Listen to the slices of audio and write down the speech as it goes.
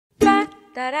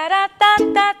What's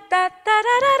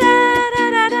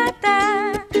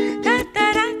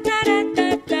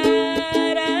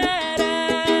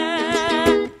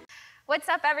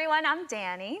up, everyone? I'm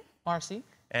Danny. Marcy.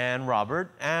 And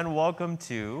Robert, and welcome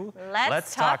to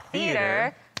Let's Talk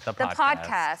Theater, the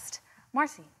podcast.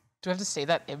 Marcy. Do I have to say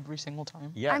that every single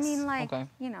time? Yes. I mean, like, Okay.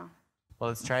 you know. Well,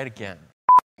 let's try it again.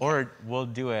 Or we'll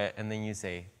do it, and then you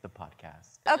say the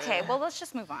podcast. Okay, well, let's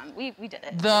just move on. We did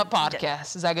it. The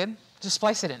podcast. Is that good? Just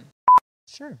splice it in.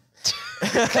 Sure.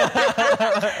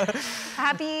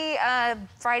 Happy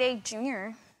Friday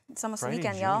Junior. It's almost the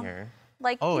weekend, y'all.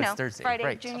 Like, oh, you know, it's Thursday. Friday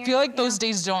Right. Junior. I feel like those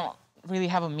days don't really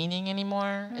have a meaning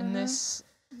anymore in this.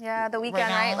 Yeah, the weekend,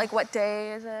 right? now. Like, what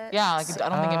day is it? Yeah, like I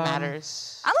don't think it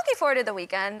matters. I'm looking forward to the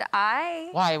weekend. Why?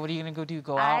 What are you gonna go do?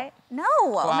 Go out? No.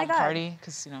 Go Oh out my and God. party?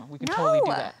 Because we could totally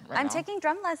do that right I'm now. taking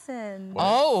drum lessons.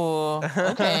 Oh,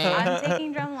 okay. I'm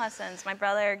taking drum lessons. My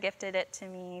brother gifted it to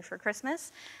me for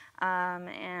Christmas,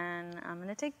 and I'm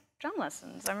gonna take drum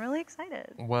lessons. I'm really excited.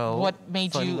 Well, What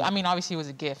made you? I mean, obviously it was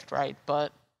a gift, right?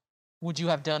 But would you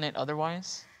have done it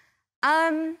otherwise?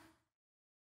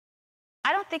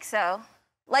 I don't think so.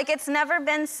 Like, it's never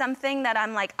been something that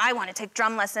I'm like, I want to take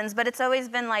drum lessons, but it's always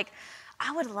been like,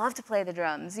 I would love to play the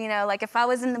drums, you know? Like, if I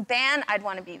was in the band, I'd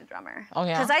want to be the drummer. Oh,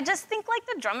 yeah? Because I just think, like,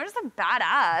 the drummers are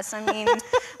badass. I mean, well,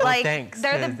 like, thanks.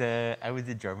 they're I was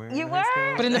a drummer. You in high school.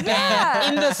 were? But in the Yeah.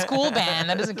 band, in the school band,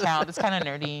 that doesn't count. That's kind of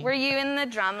nerdy. Were you in the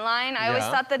drum line? I always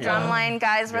Yeah, thought the drum yeah. line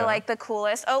guys were Yeah. like the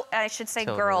coolest. Oh, I should say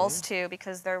Totally. girls too,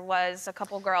 because there was a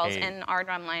couple girls Hey, in our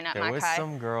drum line at There was Mackay.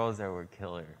 some girls that were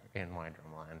killer in my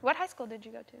drum line. What high school did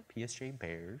you go to? PSJ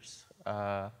Bears.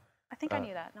 I think I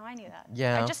knew that. No, I knew that.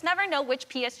 Yeah. I just never know which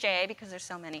PSJA because there's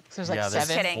so many. So there's like Yeah, there's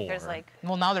seven. Kidding. There's 4. like,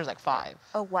 Well, now there's like 5.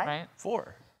 oh, what? Right?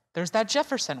 4. There's that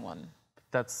Jefferson one.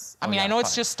 That's. I mean, yeah, I know it's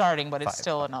 5. just starting, but it's 5.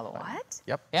 still another one. What?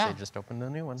 Yep. Yeah. They just opened a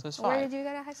new one. So it's Where 5. did you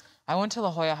go to high school? I went to La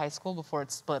Jolla High School before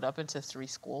it split up into 3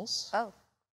 schools. Oh.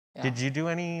 Yeah. Did you do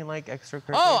any like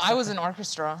extracurricular? Oh, I stuff? was in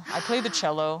orchestra. I played the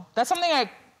cello. That's something I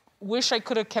wish I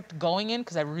could have kept going in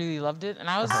because I really loved it. And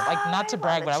I was like, not to I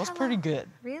brag, love but the I was pretty cello. good.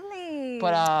 Really?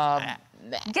 But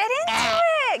Get into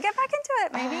it. Get back into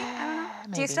it, maybe. I don't know. Do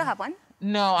you Maybe. still have one?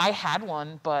 no, I had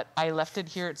one, but I left it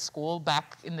here at school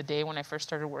back in the day when I first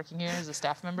started working here as a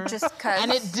staff member. Just 'cause?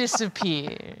 And it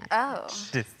disappeared. Oh.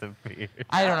 disappeared.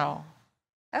 I don't know.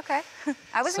 Okay.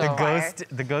 I was So- in The choir.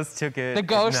 ghost took it. The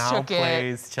ghost now took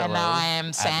plays it, cello and now I am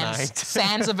at sans. night.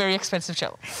 Sans a very expensive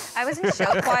cello. I was in show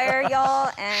choir,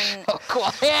 y'all, and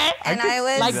Quiet. and I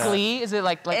was Like Glee? Is it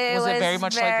like It was it very was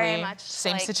much very like Glee? much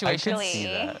Same like situation. I could see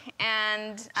Glee. that.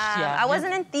 And Yeah, I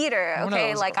wasn't in theater, one of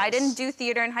okay? those Like, I girls. didn't do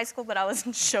theater in high school, but I was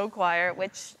in show choir,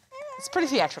 which, It's pretty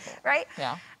theatrical. right?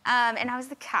 Yeah. And I was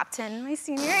the captain my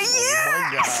senior year. Oh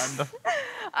my God.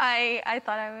 I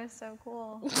thought I was so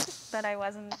cool, but I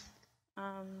wasn't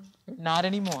Not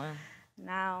anymore.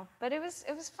 now. But it was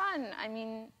fun. I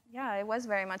mean, yeah, it was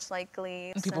very much like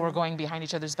Glee. People were going behind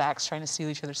each other's backs trying to steal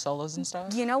each other's solos and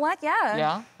stuff. You know what? Yeah.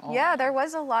 Yeah? Oh. Yeah, there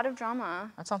was a lot of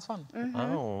drama. That sounds fun.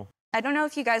 Oh. I don't know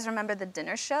if you guys remember the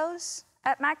dinner shows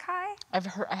at Mackay. I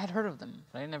had heard of them,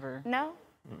 but I never. No?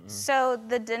 So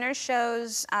the dinner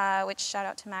shows, which shout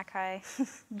out to Mackay,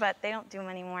 but they don't do them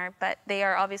anymore, but they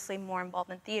are obviously more involved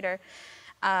in theater.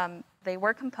 They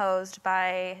were composed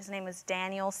by, his name was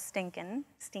Daniel Stinkin.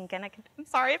 I'm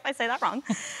sorry if I say that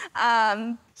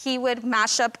wrong. He would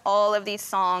mash up all of these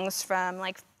songs from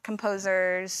like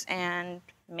composers and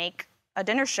make a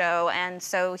dinner show. And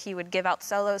so he would give out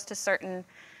solos to certain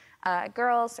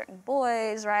girls, certain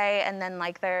boys, right? And then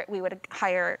like we would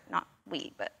hire, not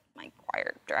we, but my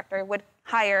choir director would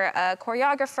hire a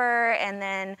choreographer, and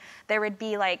then there would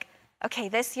be like, okay,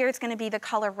 this year it's going to be the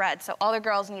color red, so all the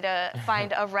girls need to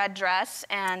find a red dress,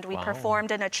 and we performed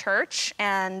in a church,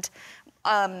 and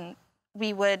the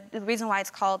reason why it's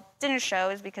called dinner show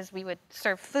is because we would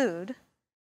serve food,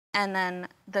 and then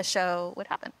the show would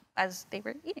happen as they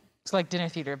were eating. It's like dinner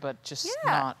theater, but just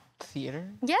not theater.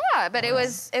 Yeah, but it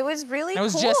was really It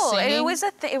was cool. just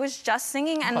singing? It was just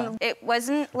singing, and Okay. it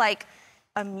wasn't like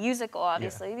a musical,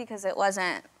 obviously, because it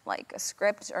wasn't like a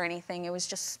script or anything. It was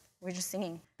just we're just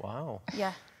singing. Wow.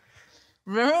 Yeah.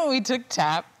 Remember when we took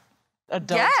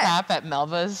adult tap at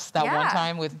Melba's that one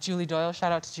time with Julie Doyle?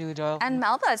 Shout out to Julie Doyle. And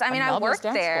Melba's. I mean, I Melba's worked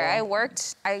dance there.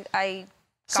 school. I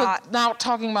So got. now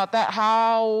talking about that,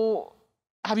 how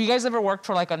have you guys ever worked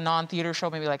for like a non-theater show,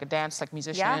 maybe like a dance, like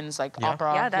musicians, like Yeah.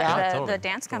 opera? Yeah, the totally,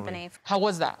 dance totally. company. How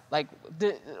was that? Like,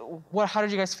 how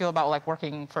did you guys feel about like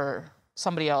working for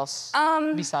somebody else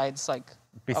besides like?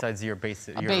 Besides your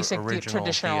basic basic original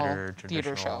traditional theater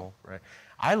theater show. right?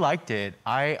 I liked it.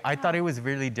 I thought it was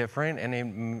really different,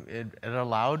 and it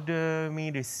allowed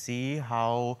me to see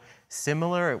how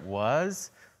similar it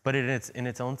was, but in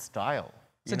its own style.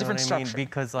 It's a different structure.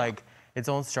 Because like its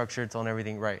own structure, its own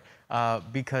everything, right?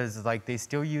 Because like they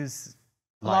still use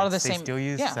a lot of the they same. still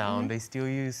use sound, they still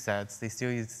use sets, they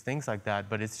still use things like that,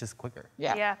 but it's just quicker.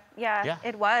 Yeah,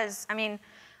 it was. I mean,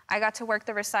 I got to work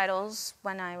the recitals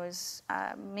when I was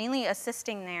mainly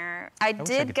assisting there. I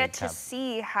did get to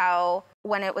see how,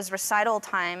 when it was recital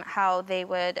time, how they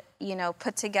would, you know,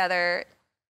 put together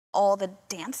all the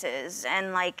dances,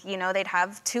 and like, you know, they'd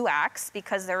have 2 acts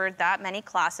because there were that many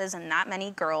classes and that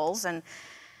many girls and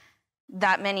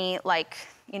that many, like,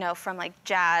 you know, from like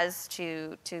jazz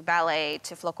to ballet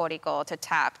to folklorico to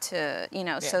tap to, you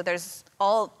know, so there's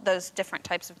all those different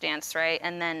types of dance, right?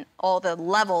 And then all the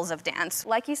levels of dance.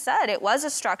 Like you said, it was a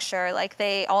structure. Like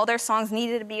all their songs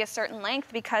needed to be a certain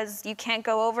length because you can't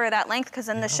go over that length because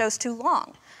then the show's too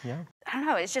long. Yeah. I don't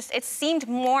know, it's just, it seemed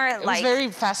more It like... was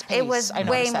very fast-paced. It was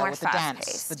way more with the dance.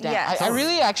 fast-paced. The dance. Yes. I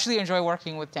really actually enjoy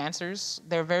working with dancers.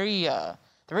 They're very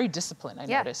disciplined, I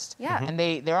noticed. Yeah. And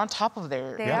they're on top of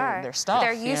their stuff.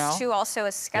 They're used to also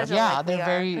a schedule. Yeah, like they're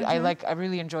very. I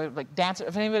really enjoy like dance.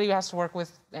 If anybody has to work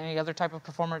with any other type of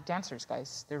performer, dancers,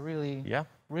 guys, they're really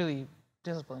really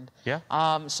disciplined. Yeah.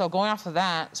 So going off of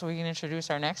that, so we can introduce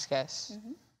our next guest,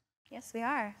 Yes, we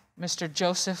are. Mr.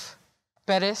 Joseph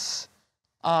Bettis.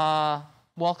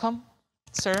 Welcome,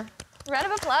 sir. Round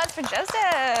of applause for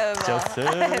Joseph. Joseph.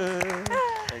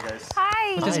 Hey guys.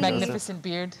 Hi. With his magnificent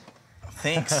beard.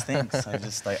 Thanks.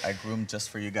 I groomed just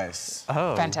for you guys.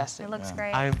 Oh. Fantastic. It looks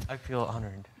great. I feel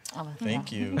honored.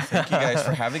 Thank you. Thank you guys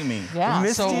for having me. Yeah. We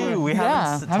missed you. We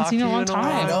haven't haven't seen you in a long talked to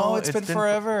you in a time. while. No, it's been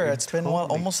forever. It's been totally.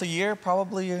 almost a year,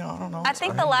 probably. I don't know. I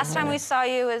think the last time we saw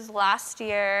you was last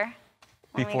year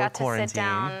when we Before got quarantine. to sit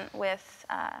down with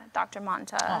Dr.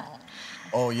 Monta.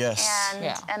 Oh yes.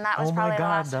 And that was Oh my probably the God,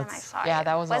 last time I that's- saw you. Yeah,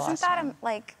 that was the Wasn't last that time.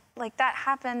 like that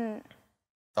happened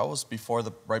That was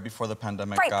right before the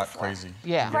pandemic Right got before. crazy.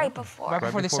 Yeah. right before? Right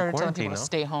before they before started telling quarantine, people to no?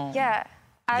 stay home. Yeah.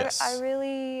 Yes. I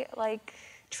really like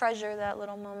treasure that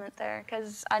little moment there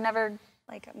because I never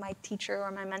like my teacher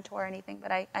or my mentor or anything,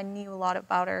 but I knew a lot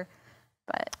about her.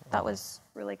 But that was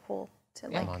really cool to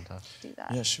like do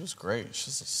that. Yeah, she was great.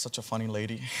 She's such a funny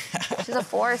lady. She's a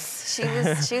force.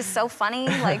 She was so funny.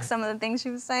 Like some of the things she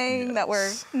was saying that were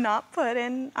not put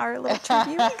in our little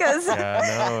tribute because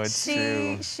no, it's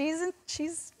true.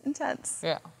 she's intense.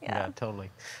 Yeah.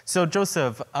 Totally. So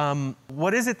Joseph,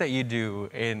 what is it that you do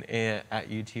at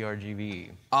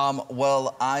UTRGV?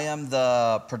 Well, I am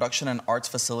the production and arts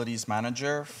facilities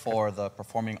manager for the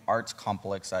Performing Arts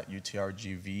Complex at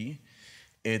UTRGV.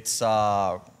 It's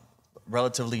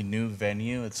relatively new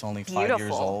venue. It's only 5 years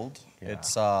Beautiful. old. Yeah.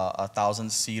 It's a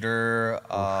 1,000-seater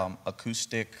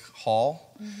acoustic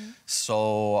hall.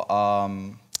 So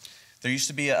there used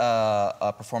to be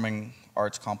a performing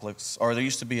arts complex, or there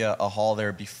used to be a hall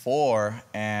there before,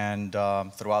 and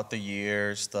throughout the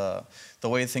years, the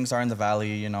way things are in the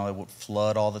valley, you know, it would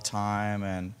flood all the time,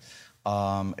 and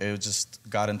it just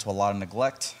got into a lot of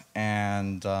neglect,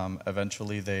 and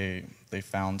eventually they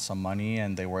found some money,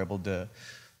 and they were able to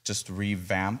just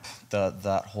revamp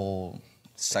that whole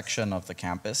section of the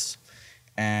campus.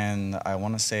 And I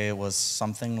want to say it was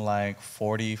something like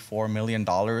 $44 million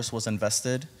was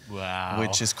invested. Wow.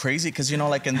 Which is crazy because, you know,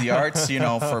 like in the arts, you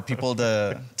know, for people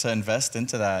to invest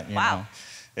into that, you know,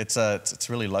 it's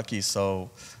really lucky. So,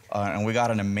 and we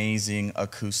got an amazing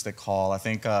acoustic hall. I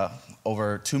think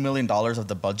over $2 million of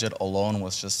the budget alone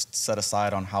was just set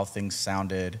aside on how things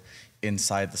sounded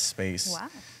inside the space. Wow.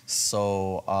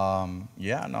 So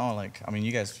yeah, no, like I mean,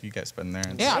 you guys been there.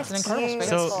 Yeah, it's an incredible space.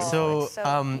 So, It's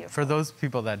so beautiful. for those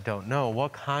people that don't know,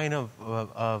 what kind of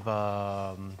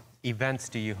events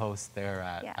do you host there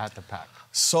at the PAC?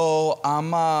 So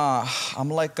I'm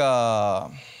like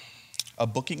a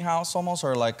booking house almost,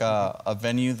 or like a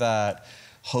venue that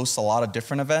hosts a lot of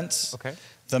different events. Okay.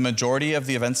 The majority of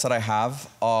the events that I have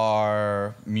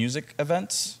are music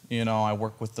events. You know, I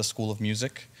work with the School of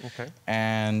Music. Okay.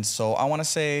 And so I want to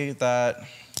say that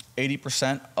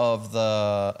 80% of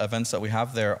the events that we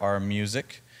have there are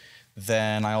music.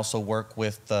 Then I also work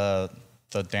with the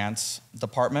dance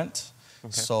department.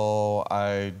 Okay. So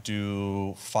I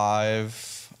do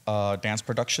 5 dance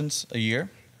productions a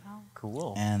year. Wow.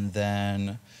 Cool. And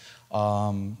then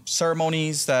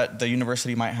ceremonies that the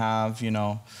university might have, you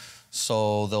know.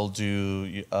 So they'll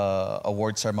do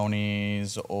award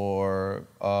ceremonies, or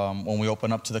when we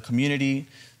open up to the community,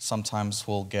 sometimes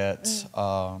we'll get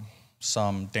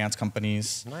some dance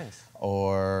companies. Nice.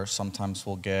 Or sometimes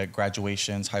we'll get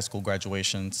graduations, high school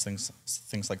graduations,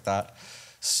 things like that.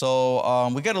 So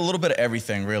we get a little bit of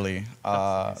everything, really.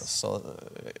 So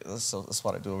that's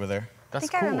what I do over there. I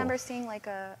think I remember seeing like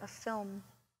a film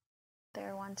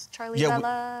there once. Charlie Yeah,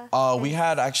 Bella. we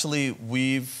had actually,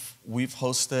 we've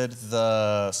hosted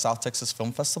the South Texas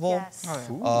Film Festival Yes.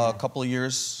 a couple of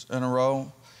years in a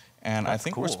row. And I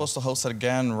think we're supposed to host it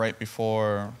again right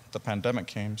before the pandemic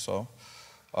came. So,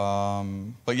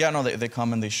 but yeah, no, they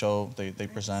come and they show, they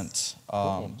present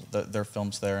their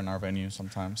films there in our venue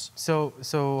sometimes. So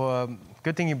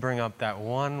good thing you bring up that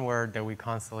one word that we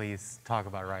constantly talk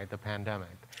about, right? The pandemic.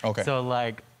 Okay. So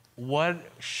like, what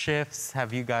shifts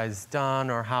have you guys done,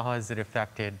 or how has it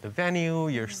affected the venue,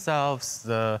 yourselves,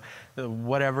 the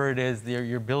whatever it is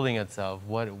you're building itself?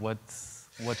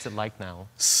 What's it like now?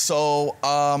 So,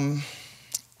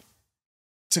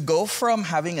 to go from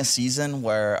having a season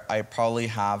where I probably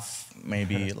have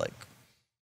maybe like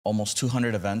almost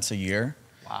 200 events a year,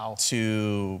 wow,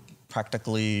 to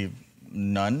practically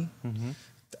none,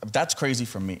 that's crazy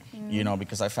for me, you know,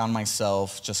 because I found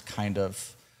myself just kind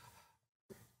of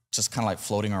like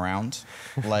floating around,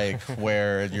 like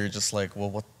where you're just like,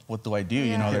 well, what do I do?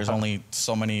 You know, there's only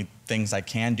so many things I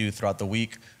can do throughout the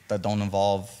week that don't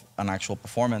involve an actual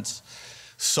performance.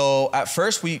 So at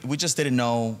first we just didn't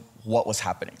know what was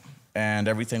happening, and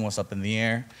everything was up in the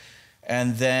air.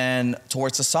 And then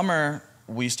towards the summer,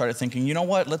 we started thinking, you know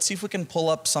what, let's see if we can pull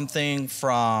up something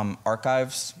from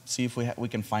archives, see if we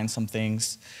can find some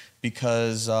things,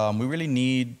 because we really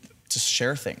need to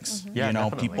share things. Yeah, you know,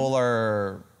 definitely. people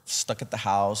are stuck at the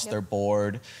house, they're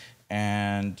bored,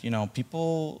 and you know,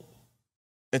 people,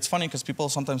 it's funny because people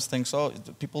sometimes think,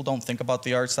 people don't think about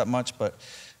the arts that much, but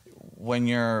when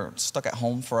you're stuck at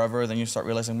home forever, then you start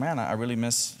realizing, man, I really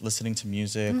miss listening to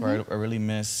music, or I really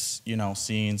miss, you know,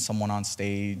 seeing someone on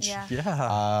stage.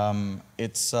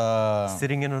 It's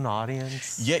sitting in an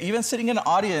audience. Yeah, even sitting in an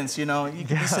audience, you know, you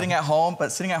could be sitting at home,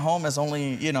 but sitting at home is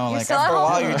only, you know, like after a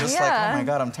while, you're just like, oh my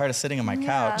God, I'm tired of sitting on my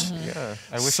couch. Yeah,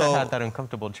 I wish I had that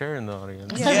uncomfortable chair in the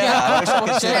audience. Yeah, I wish I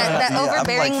could sit. That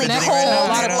overbearingly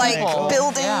cold,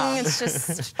 building. It's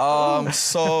just.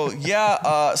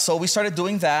 So we started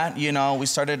doing that. You know, we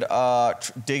started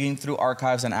digging through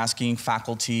archives and asking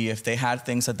faculty if they had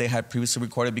things that they had previously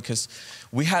recorded, because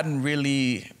we hadn't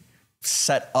really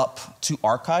set up to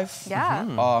archive.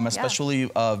 Especially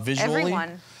visually.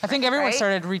 Everyone. I think everyone Right?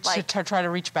 started to try to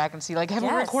reach back and see, like, have we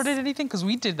recorded anything? Because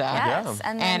we did that. Yes.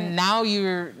 And now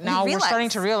we're starting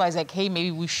to realize, like, hey,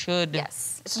 maybe we should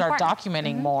start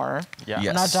documenting more.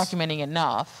 We're not documenting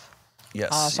enough.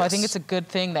 So I think it's a good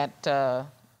thing that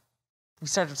we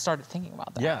started thinking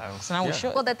about that. So now we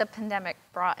should. Well, that the pandemic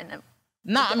brought in a.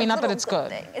 Not that it's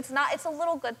good. Thing. It's not. It's a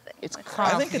little good thing. It's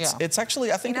I think it's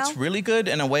actually, I think it's really good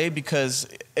in a way, because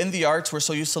in the arts, we're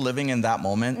so used to living in that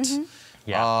moment.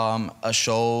 A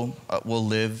show will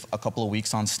live a couple of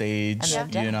weeks on stage,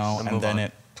 you know, and then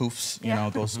it poofs, you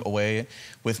know, goes away.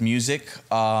 With music,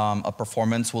 a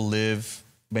performance will live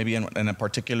maybe in a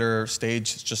particular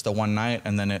stage, it's just a one night,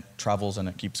 and then it travels and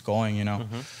it keeps going, you know.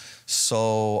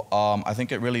 So I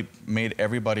think it really made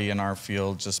everybody in our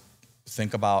field just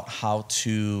think about how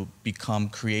to become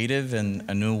creative in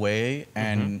a new way,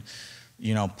 and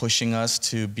you know, pushing us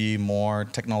to be more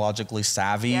technologically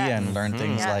savvy and learn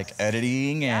things like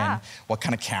editing and what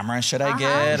kind of camera should I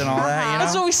get and all that. You know?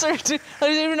 That's what we started to. I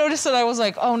didn't even notice that. I was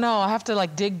like, oh no, I have to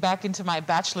like dig back into my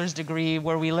bachelor's degree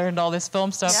where we learned all this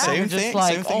film stuff. Same and just thing.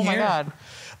 like, Same thing oh my here. God.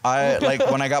 I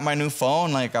like when I got my new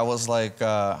phone. Like I was like.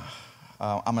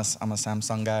 I'm a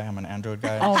Samsung guy. I'm an Android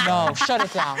guy. Oh no! Shut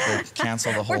it down.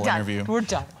 Cancel the whole interview. We're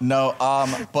done. No,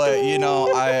 but you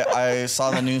know, I saw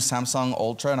the new Samsung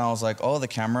Ultra and I was like, oh, the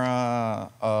camera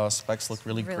specs look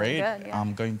really great. Good,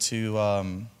 I'm going to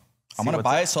I'm gonna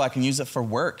buy it so I can use it for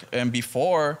work. And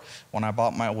before, when I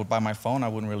would buy my phone, I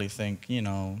wouldn't really think, you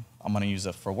know, I'm gonna use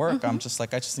it for work. I'm just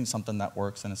like, I just need something that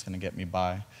works and it's gonna get me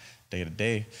by day to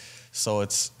day. So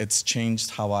it's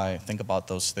changed how I think about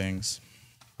those things.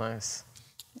 Nice.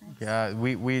 Yeah,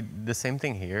 we the same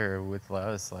thing here with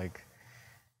Les. Like,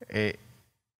 it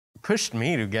pushed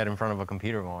me to get in front of a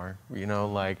computer more, you know,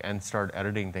 like, and start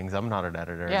editing things. I'm not an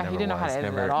editor. Yeah, he didn't know how to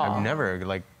edit at all. I've never,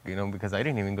 like, you know, because I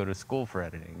didn't even go to school for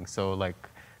editing. So, like,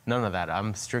 none of that.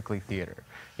 I'm strictly theater,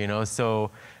 you know. So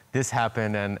this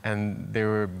happened, and they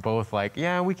were both like,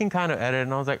 yeah, we can kind of edit.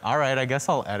 And I was like, all right, I guess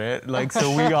I'll edit. Like,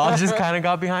 so we all just kind of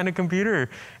got behind a computer,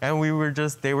 and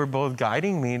they were both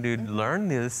guiding me to learn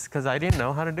this because I didn't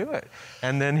know how to do it.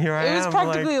 And then here I am. It was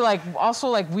practically like also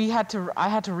like I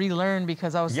had to relearn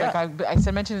because I was like,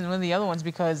 I mentioned in one of the other ones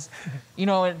because, you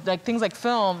know, like things like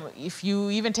film, if you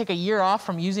even take a year off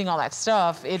from using all that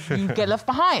stuff, you get left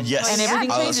behind. Yes. And everything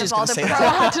changes. All the you know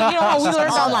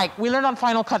how we learned on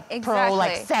Final Cut Pro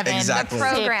like 7, exactly. The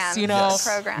program, 6, you know. Yes.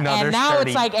 The program. No, and now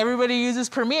 30. it's like everybody uses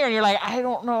Premiere, and you're like, I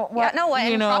don't know what. Yeah, no,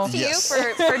 and you know. props to you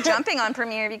for jumping on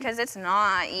Premiere because it's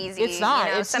not easy. It's not.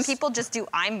 You know, it's some just, people just do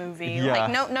iMovie. Yeah.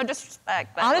 Like no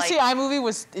disrespect. But honestly, like,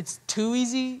 iMovie it's too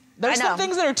easy. There's I know. some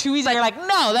things that are too easy. You're like,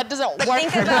 no, that doesn't work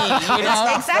think for about- me. You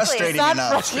know? Exactly. Frustrating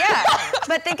enough. Yeah,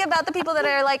 but think about the people that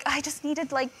are like, I just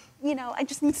needed like, you know, I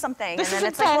just need something, This and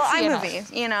then isn't it's like, well, fancy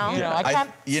iMovie, you know. You know, I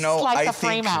can't slice the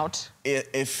frame out.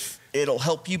 If it'll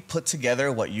help you put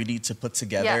together what you need to put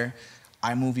together,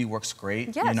 iMovie works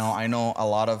great. Yes. You know, I know a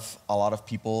lot of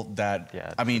people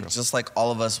that, I mean, just like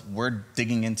all of us, we're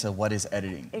digging into what is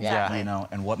editing. Exactly. You know,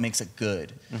 and what makes it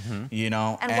good. You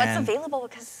know, And what's available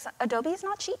because Adobe is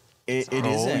not cheap. It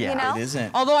isn't. You know? It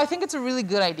isn't. Although I think it's a really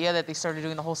good idea that they started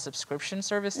doing the whole subscription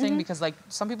service thing because like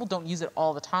some people don't use it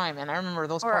all the time, and I remember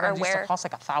those programs used to cost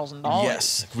like $1,000.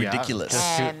 Yes, ridiculous.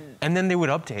 And then they would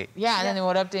update. Yeah, and then they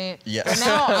would update. Yes. But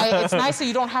now it's nice that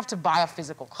you don't have to buy a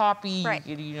physical copy. Right.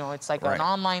 You know, it's like an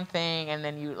online thing, and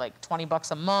then you like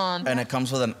 $20 a month. And it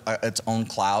comes with its own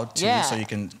cloud too, so you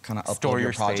can kind of Store upload your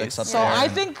your projects space. up So there. I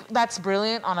think that's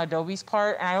brilliant on Adobe's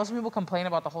part, and I know some people complain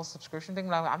about the whole subscription thing,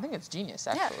 but I think it's genius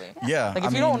actually. Yeah. Like I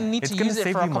if you mean, don't need to use it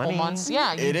save for a you couple money. months, you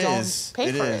don't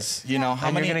pay for it. You know, how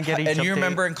And many, you're gonna get each and you update.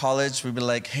 remember in college, we'd be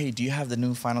like, hey, do you have the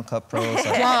new Final Cut Pro? It's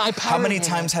like, Yeah, I how many pirated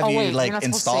times it. have Oh, you wait, like you're not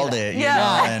supposed to say installed that. it? You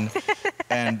Yeah. know,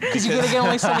 and Because you're gonna get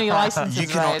only so many licenses, you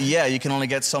can, right? you can only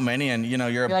get so many, and you know,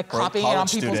 you're like a broke copying it on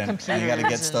college people's student. You got to computers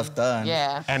get stuff done.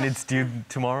 Yeah. And it's due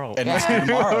tomorrow. And it's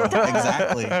tomorrow,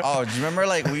 exactly. Oh, do you remember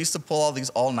like we used to pull all these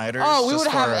all-nighters? Oh, we just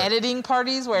would have for- editing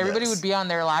parties where everybody would be on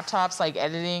their laptops, like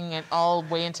editing it all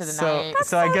way into the night.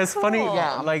 So I guess cool. funny,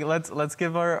 Yeah. like let's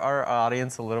give our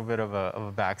audience a little bit of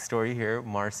a backstory here.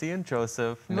 Marcy and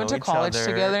Joseph We know went to each college other.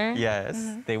 together. Yes,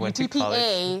 they went to college.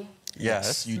 UTPA,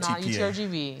 Yes, not UTPA.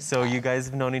 UTRGV. So you guys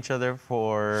have known each other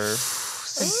for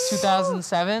Since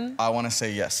 2007. I want to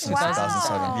say yes, since Wow.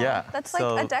 2007. Yeah, That's like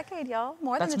so- a decade, y'all.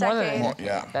 More That's than a more decade. than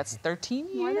Yeah. That's 13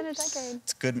 years. More than a decade.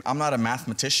 It's good. I'm not a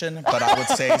mathematician, but I would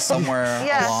say somewhere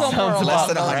Yeah. along Somewhere less along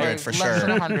than the 100 line. for Less sure. than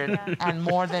 100 and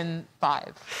more than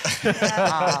 5.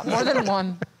 More than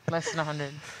 1, less than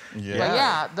 100.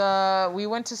 Yeah. But yeah, we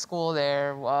went to school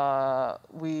there.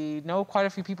 We know quite a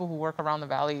few people who work around the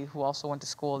valley who also went to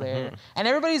school there, and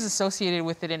everybody's associated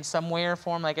with it in some way or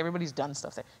form. Like everybody's done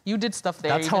stuff there. You did stuff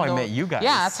there. That's how I met you guys.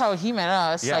 Yeah, that's how he met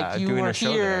us. Yeah, like you doing were a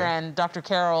show here, there. and Dr.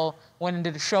 Carroll went and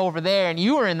did a show over there, and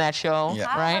you were in that show,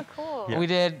 Yeah. right? Ah, cool. Yeah. We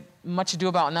did Much Ado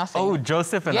About Nothing. Oh,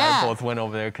 Joseph and Yeah. I both went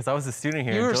over there because I was a student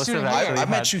here. You were a Joseph student here. actually I had-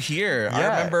 met you here. I Yeah,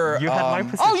 remember. you had my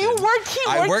position. Oh, you worked here.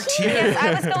 I worked here. Yes, I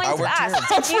was going I to worked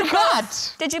ask. here. I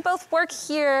forgot. Did you both work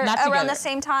here Not around together. the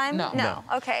same time? No. No.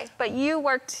 Okay, but you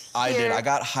worked here. I did. I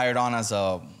got hired on as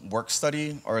a work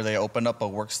study, or they opened up a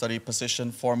work study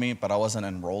position for me, but I wasn't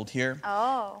enrolled here.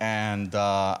 Oh. And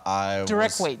I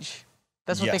Direct was, wage.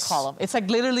 That's what they Yes. call them. It's like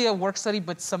literally a work study,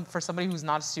 but for somebody who's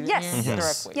not a student Yes. here. It's Mhm.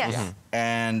 direct wage. Yes. Yeah.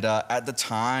 And at the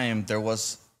time, there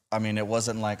was. I mean, it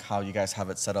wasn't like how you guys have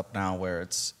it set up now, where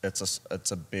it's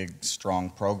a big, strong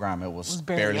program. It was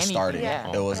barely barely anything, starting.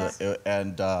 yeah. It was Yes. it's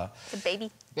It's a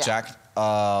baby. Yeah. Jack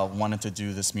wanted to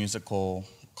do this musical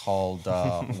called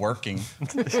Working.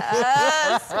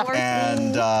 Yes,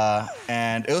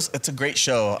 And it's a great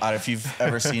show. If you've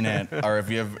ever seen it, or if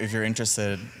you're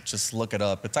interested, just look it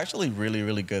up. It's actually really,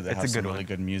 really good. It It's a has some good really one.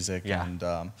 good music, Yeah. and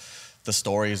the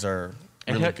stories are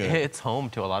It really hit- good. hits home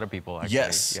to a lot of people, actually.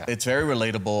 Yes, Yeah. it's very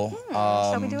relatable.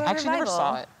 Shall we do a I actually never revival?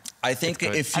 saw it. I think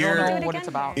good. if I don't you're know what it's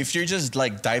about. if you're just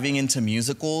like diving into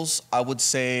musicals, I would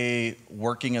say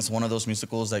Working is one of those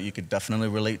musicals that you could definitely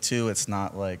relate to. It's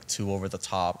not like too over the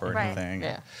top or Right. anything.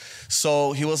 Yeah.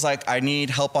 So he was like, I need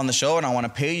help on the show and I want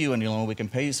to pay you, and the only way we can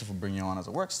pay you is if we bring you on as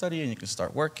a work study and you can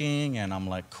start working. And I'm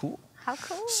like, cool. How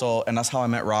cool. So, and that's how I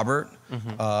met Robert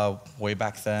way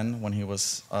back then when he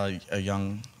was a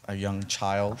young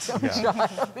child.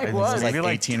 It He was like maybe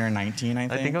 18 or 19, I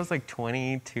think. I think I was like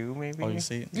 22, maybe. Oh, you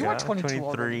see? You weren't 22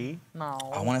 23. No.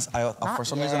 I want to. Not For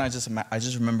some reason, yet. I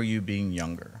just remember you being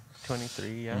younger.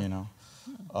 23, yeah. You know.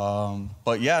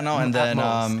 But yeah, no, and At then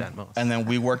most, at most. and then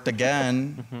we worked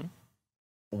again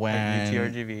At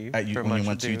UTRGV. When you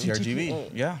went to UTRGV.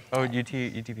 UTPA. Yeah. Oh,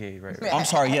 UTPA, right. I'm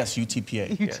sorry, yes,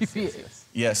 UTPA. UTPA.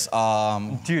 Yes.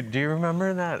 Dude, do you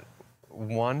remember that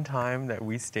one time that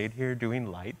we stayed here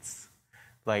doing lights?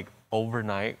 Like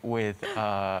overnight with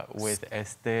Robert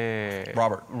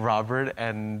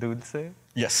and Dulce?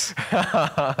 Yes.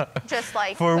 Just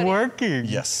like for working.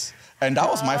 Yes. And that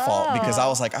was my fault because I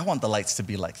was like, I want the lights to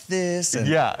be like this. And,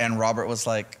 and Robert was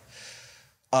like,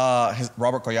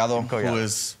 Robert Collado, who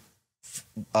is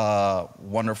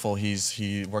wonderful.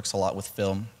 He works a lot with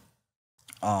film.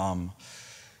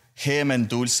 Him and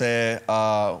Dulce,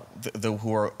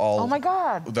 who are all... Oh my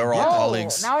God. They're all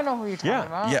colleagues. Now I know who you're talking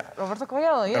about. Yeah. Roberto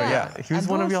Collado, yeah. He was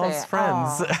one of y'all's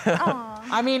friends.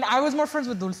 I mean, I was more friends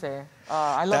with Dulce.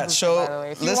 I love that Dulce, show, by the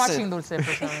way. If you're watching Dulce,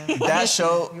 personally. That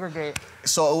show... You were great.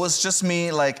 So it was just me,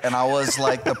 and I was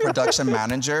the production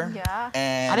manager. Yeah.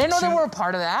 And I didn't know they were a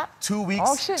part of that. 2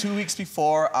 weeks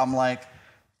before, I'm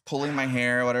pulling my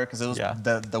hair or whatever, because it was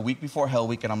the week before Hell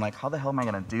Week, and I'm like, how the hell am I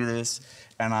gonna do this?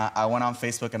 And I went on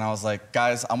Facebook and I was like,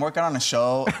 guys, I'm working on a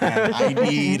show and I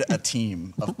need a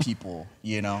team of people,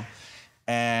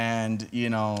 And,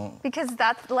 because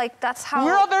that's how...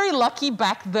 We were all very lucky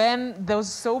back then. There was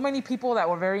so many people that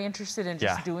were very interested in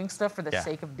just doing stuff for the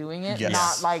sake of doing it.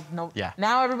 Yes. Not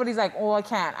Now everybody's like, oh, I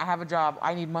can't. I have a job.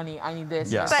 I need money. I need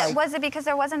this. Yeah. But was it because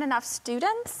there wasn't enough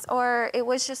students, or it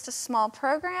was just a small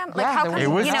program? Yeah, how come, it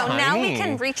was now we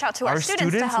can reach out to our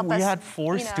students to help us. We had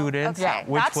 4 students,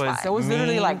 which was there was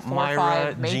literally me, 4 or Myra,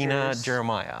 5 majors. Gina,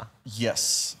 Jeremiah.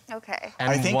 Yes. Okay.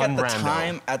 And I think one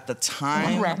at the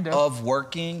time of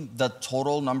working, the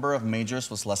total number of majors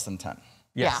was less than 10.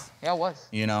 Yes. Yeah, it was.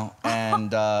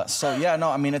 And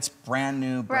I mean, it's brand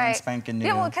new, brand spanking new.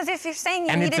 Yeah, well, because if you're saying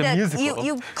you and needed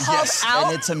you called out.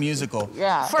 And it's a musical.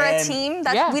 Yeah. For a team,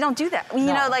 we don't do that.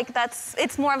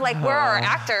 It's more of where are our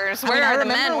actors? Where are the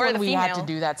men? Where are the females? We had to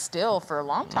do that still for a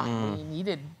long time. We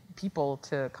needed people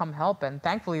to come help, and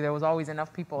thankfully there was always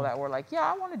enough people that were like, yeah,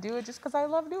 I want to do it just because I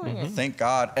love doing it. Thank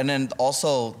God. And then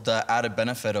also the added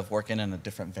benefit of working in a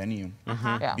different venue,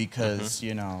 because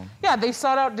they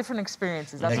sought out different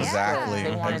experiences. That's exactly.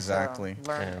 They wanted to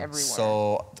learn everywhere.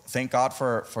 So thank God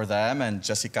for them, and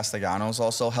Jesse Castellanos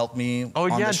also helped me on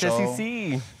the show. Jesse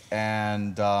C.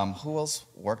 And who else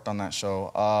worked on that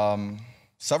show?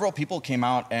 Several people came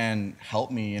out and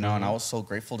helped me, and I was so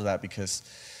grateful to that because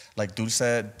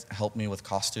Dulce helped me with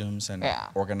costumes and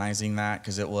organizing that,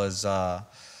 because it was, I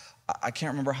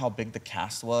can't remember how big the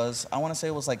cast was. I want to say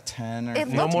it was 10 or...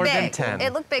 No more than 10.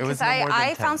 It looked big because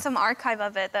I found some archive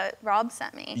of it that Rob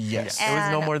sent me. Yes. It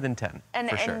was no more than 10,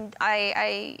 for sure. And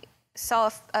I saw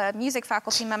a music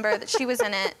faculty member that she was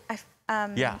in it.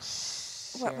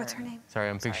 What's her name? Sorry,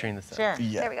 I'm picturing this. Sure.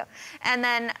 Yeah. There we go. And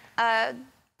then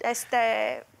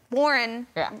Warren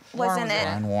was in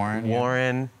it.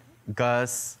 Warren,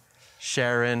 Gus,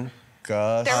 Sharon.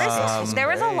 Gus. There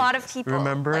was a lot of people.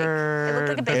 Remember it looked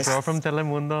like a big girl from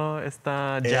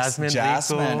Telemundo? Jasmine.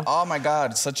 Jasmine. Oh my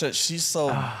God, she's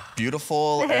so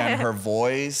beautiful, and her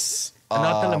voice.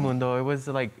 Not Telemundo. It was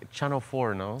Channel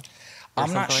 4, no?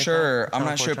 I'm not sure. I'm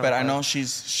not sure, but I know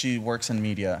she works in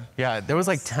media. Yeah, there was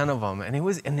 10 of them, and it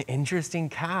was an interesting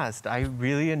cast. I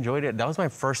really enjoyed it. That was my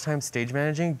first time stage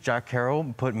managing. Jack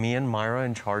Carroll put me and Myra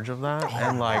in charge of that,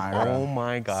 and oh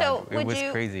my God, it was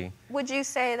crazy. Would you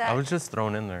say that I was just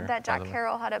thrown in there? That Jack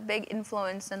Carroll had a big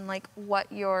influence in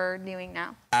what you're doing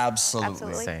now?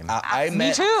 Absolutely. Same.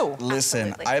 Me too. Listen,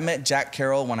 Absolutely. I met Jack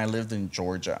Carroll when I lived in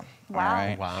Georgia. Wow. All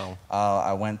right? Wow.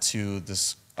 I went to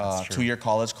this 2-year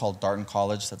college called Darton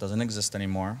College that doesn't exist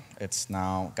anymore. It's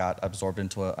now got absorbed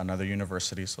into another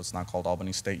university, so it's now called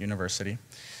Albany State University.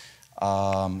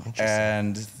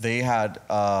 And they had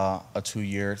a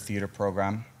 2-year theater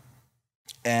program.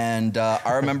 And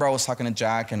I remember I was talking to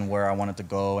Jack and where I wanted to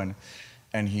go, and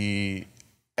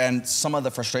some of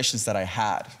the frustrations that I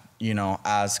had,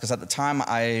 because at the time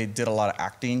I did a lot of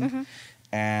acting,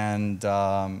 and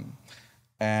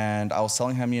I was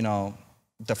telling him,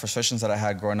 the frustrations that I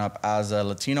had growing up as a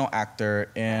Latino actor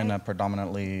in a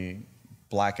predominantly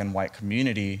Black and white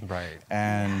community. Right.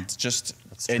 And just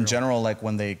in general,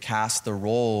 when they cast the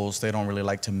roles, they don't really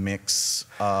like to mix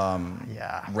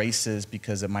races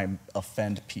because it might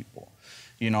offend people.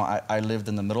 I lived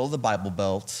in the middle of the Bible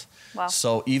Belt. Wow.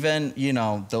 So even,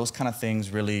 those kind of things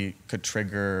really could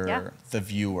trigger the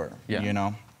viewer,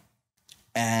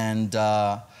 And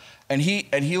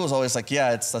he was always like,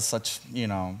 it's such,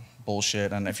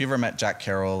 bullshit. And if you ever met Jack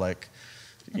Carroll,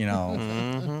 you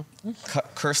know,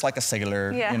 curse like a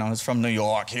sailor. You know, he's from New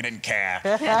York. He didn't care.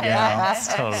 You know?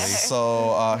 Totally.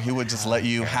 So he would just let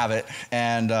you have it.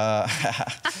 And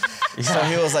so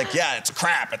he was like, yeah, it's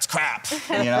crap,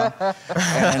 you know?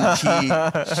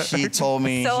 And he told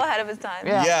me. So ahead of his time.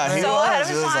 Yeah, he so was.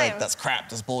 He was like, that's crap,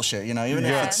 that's bullshit. You know, even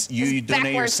if it's you doing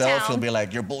it yourself, he'll be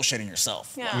like, you're bullshitting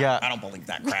yourself. Yeah. I don't believe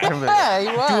that crap. Yeah, he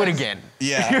was. Do it again.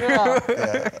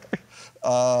 Yeah.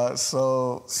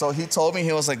 So he told me,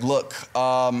 he was like, look,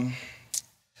 I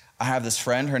have this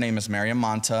friend, her name is Maria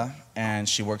Monta, and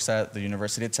she works at the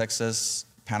University of Texas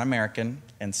Pan American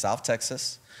in South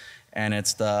Texas. And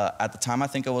it's at the time, I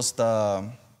think it was the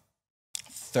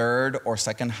third or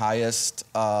second highest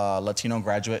Latino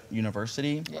graduate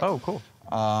university. Yeah. Oh, cool.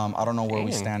 I don't know where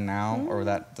we stand now, or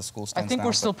that the school stands now. I think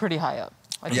we're still pretty high up.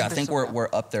 I think we're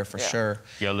up there for sure.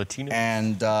 Yeah, Latino.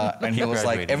 And he was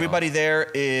like, everybody there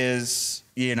is,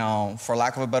 you know, for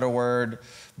lack of a better word,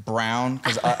 brown.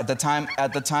 Because at the time,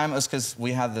 it was because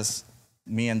we had this,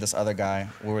 me and this other guy,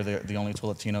 we were the only two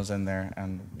Latinos in there,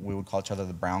 and we would call each other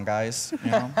the brown guys, you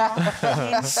know?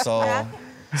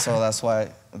 So that's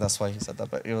why he said that.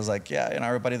 But it was like, yeah, you know,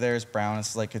 everybody there is brown.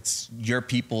 It's like, it's your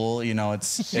people, you know,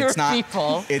 it's not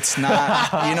people. It's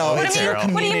not, you know, it's your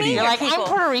community. What do you mean? You're like, I'm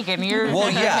Puerto Rican. You're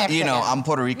well, yeah, you know, I'm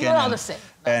Puerto Rican. We're all the same.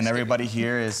 And everybody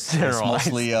here is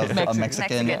mostly of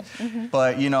Mexican.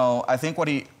 But, you know, I think what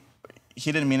he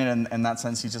didn't mean it in that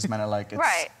sense. He just meant it like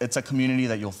it's a community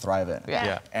that you'll thrive in.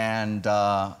 Yeah.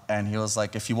 And he was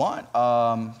like, if you want,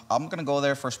 I'm gonna go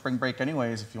there for spring break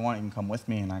anyways. If you want, you can come with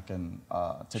me, and I can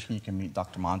take you. You can meet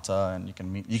Dr. Monta, and you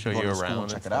can go to the school and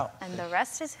check it out. And the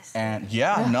rest is history. And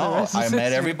I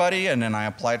met everybody, and then I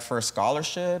applied for a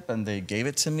scholarship, and they gave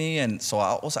it to me, and so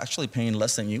I was actually paying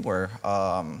less than you were.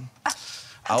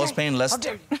 I was paying less,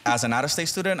 as an out-of-state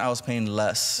student, I was paying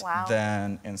less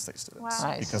than in-state students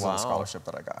because of the scholarship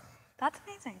that I got. That's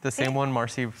amazing. The same one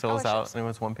Marcy fills out, and it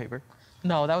was one paper?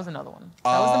 No, that was another one.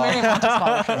 That was the Maria Monta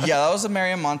scholarship. Yeah, that was the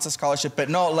Maria Monta scholarship, but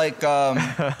no, like,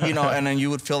 you know, and then you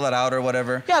would fill that out or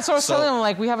whatever. Yeah, so I was telling them,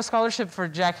 like, we have a scholarship for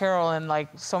Jack Harrell, and, like,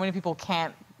 so many people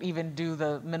can't even do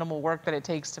the minimal work that it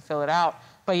takes to fill it out.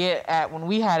 But yet, when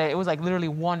we had it was like literally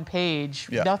one page,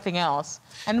 nothing else.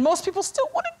 And most people still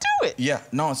wouldn't do it. Yeah,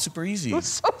 no, it's super easy. It's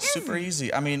so easy. Super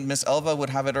easy. I mean, Miss Elva would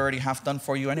have it already half done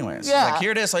for you anyways. Yeah. Like, here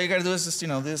it is. All you got to do is just, you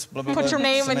know, this, blah, blah, blah. Put your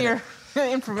name and your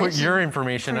information. Put your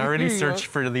information. I already searched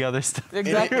for the other stuff.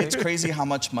 Exactly. It's crazy how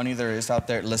much money there is out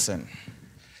there. Listen,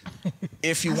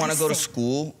 if you want to go to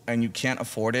school and you can't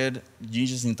afford it, you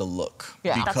just need to look.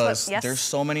 Yeah. Because there's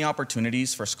so many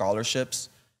opportunities for scholarships.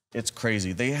 It's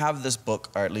crazy. They have this book,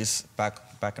 or at least back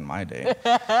in my day,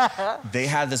 they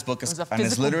had this book, and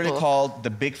it's literally called The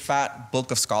Big Fat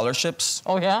Book of Scholarships.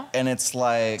 Oh, yeah? And it's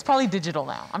like... It's probably digital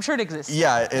now. I'm sure it exists.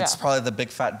 Yeah, it's probably the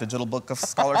Big Fat Digital Book of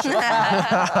Scholarships.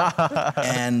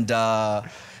 And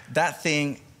that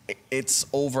thing, it's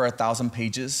over 1,000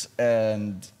 pages,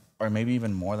 or maybe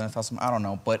even more than 1,000, I don't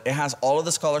know. But it has all of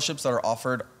the scholarships that are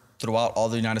offered throughout all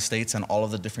the United States and all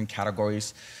of the different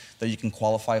categories that you can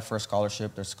qualify for a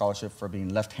scholarship. There's scholarship for being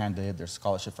left-handed. There's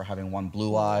scholarship for having one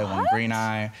blue eye, one green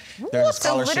eye. There's a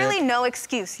scholarship. So literally no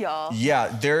excuse, y'all. Yeah,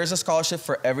 there is a scholarship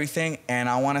for everything, and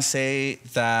I want to say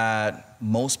that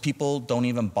most people don't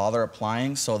even bother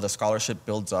applying, so the scholarship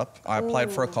builds up. I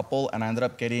applied for a couple, and I ended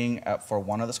up getting, for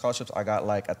one of the scholarships, I got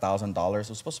like $1,000. It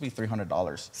was supposed to be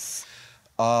 $300.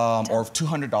 Or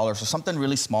 $200 or something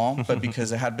really small, but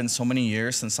because it had been so many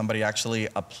years since somebody actually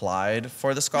applied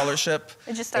for the scholarship,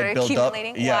 it just started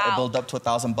accumulating. Yeah, it built up to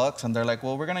 $1,000, and they're like,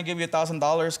 "Well, we're gonna give you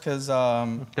 $1,000 because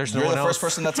you're the first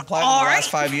person that's applied in the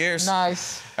last 5 years."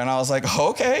 Nice. And I was like,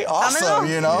 "Okay, awesome,"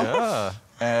 you know. Yeah.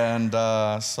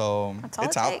 And so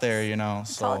it's out there, you know.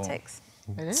 That's all it takes.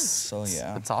 It is. So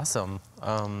yeah, it's awesome.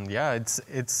 Yeah,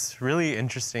 it's really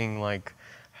interesting, like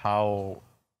how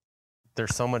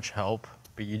there's so much help.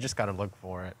 But you just got to look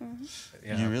for it.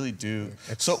 Yeah. You really do.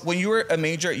 So when you were a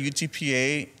major at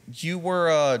UTPA, you were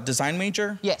a design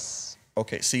major? Yes.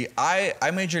 Okay, see, I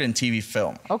majored in TV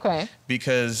film. Okay.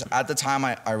 Because at the time,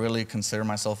 I really consider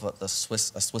myself a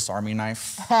Swiss Army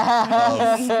knife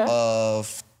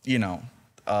of you know,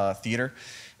 theater.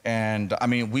 And I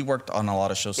mean, we worked on a lot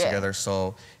of shows together.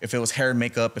 So if it was hair and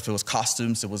makeup, if it was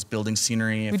costumes, it was building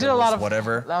scenery, if we did it a lot was of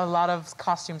whatever. A lot of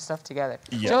costume stuff together.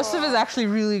 Yeah. Joseph is actually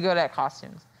really good at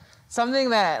costumes. Something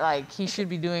that like he should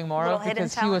be doing more of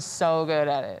because he was so good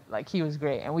at it. Like he was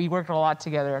great, and we worked a lot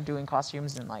together doing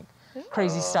costumes and like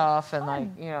crazy stuff, and like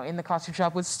you know in the costume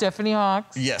shop with Stephanie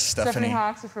Hawks. Yes, Stephanie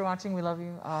Hawks, if you're watching, we love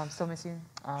you. Still miss you.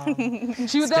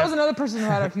 That was another person who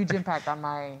had a huge impact on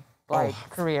my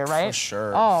career, right? For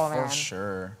sure. Oh, man. For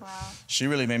sure. Wow. She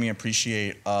really made me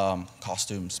appreciate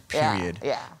costumes, period.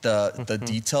 Yeah. The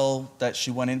detail that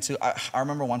she went into. I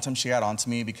remember one time she got onto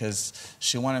me because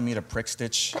she wanted me to prick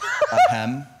stitch a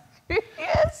hem.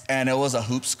 Yes. And it was a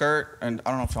hoop skirt. And I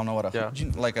don't know if y'all know what a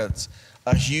hoop, like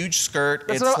a huge skirt.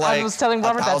 That's it's like I was telling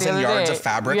Robert 1,000 yards of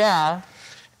fabric. Yeah.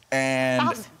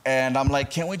 And I'm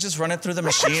like, can't we just run it through the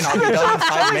machine? I'll be done in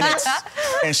 5 minutes.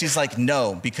 And she's like,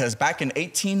 no, because back in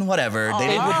 18 whatever, they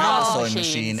didn't have a sewing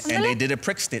machine and they did a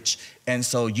prick stitch. And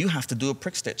so you have to do a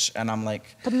prick stitch. And I'm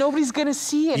like, but nobody's gonna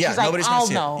see it. Yeah, she's nobody's like, gonna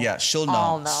see know. it. Yeah, she'll know.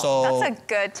 I'll know. So That's a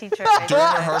good teacher. during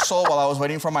rehearsal, while I was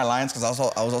waiting for my lines, because I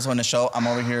was also in the show, I'm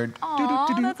over here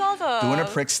That's awesome. doing a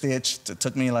prick stitch. It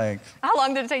took me like How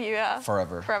long did it take you? Yeah.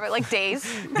 forever. Forever, like days.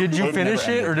 Did you finish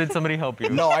it or did somebody help you?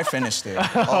 No, I finished it.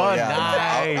 Oh, yeah,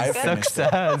 nice. I finished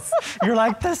Success. You're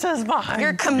like, this is mine.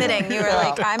 You're committing. You were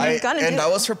like, I'm gonna do And that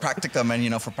it. was for practicum, and you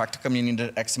know, for practicum you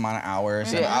needed X amount of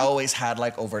hours, and I always had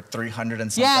like over 300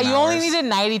 and something Yeah, you hours. only needed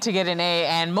 90 to get an A,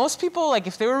 and most people, like,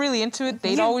 if they were really into it,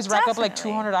 they'd always rack up like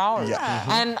 200 hours.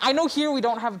 Yeah. And I know here we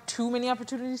don't have too many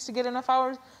opportunities to get enough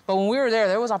hours, but when we were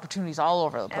there was opportunities all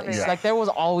over the place. Everywhere. Like, there was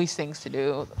always things to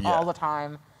do all the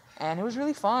time, and it was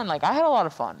really fun. Like, I had a lot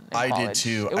of fun in I college. did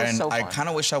too, It was and so I fun. kind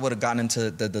of wish I would have gotten into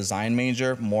the design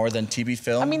major more than TV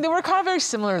film. I mean, they were kind of very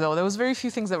similar, though. There was very few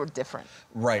things that were different.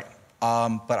 Right.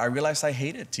 But I realized I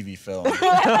hated TV film.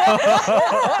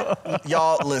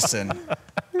 Y'all, listen.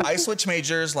 I switched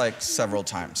majors like several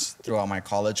times throughout my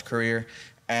college career.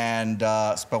 And,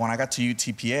 but when I got to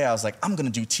UTPA, I was like, I'm gonna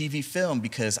do TV film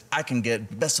because I can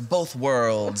get best of both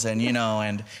worlds. And, you know,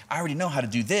 and I already know how to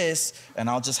do this. And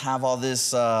I'll just have all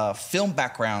this film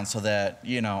background so that,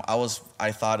 you know,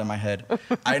 I thought in my head,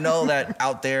 I know that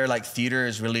out there, like theater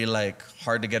is really like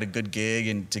hard to get a good gig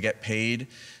and to get paid.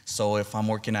 So if I'm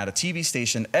working at a TV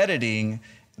station editing,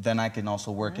 then I can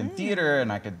also work in theater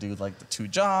and I could do like the 2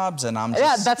 jobs and I'm just...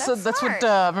 Yeah, that's what,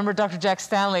 remember Dr. Jack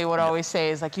Stanley would always say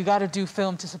is like, you gotta do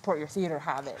film to support your theater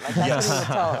habit. Like that's what he would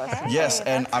tell us. Okay. Yes,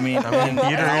 and I mean, theater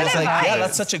I was is like, advice. yeah,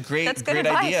 that's such a great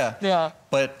idea. Yeah.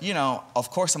 But, you know, of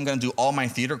course I'm gonna do all my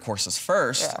theater courses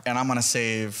first and I'm gonna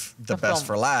save the best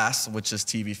for last, which is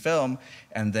TV film.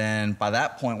 And then by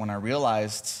that point, when I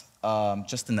realized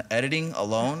just in the editing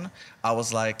alone, I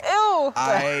was like, ew,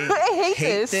 I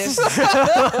hate this.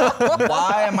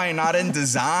 Why am I not in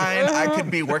design? I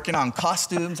could be working on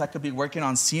costumes. I could be working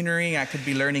on scenery. I could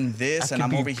be learning this, and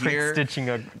I'm over here. Stitching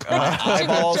a. My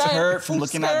eyeballs hurt from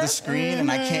looking at the screen,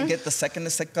 and I can't get the second to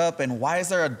stick up. And why is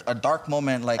there a dark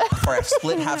moment, like for a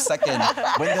split half second?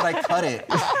 When did I cut it?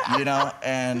 You know.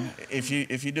 And if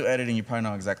you do editing, you probably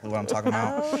know exactly what I'm talking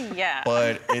about. Oh yeah.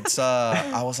 But it's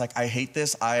I was like, I hate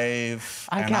this. And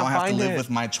now I have to live with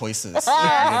my choices. You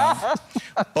know?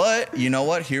 But you know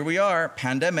what? Here we are,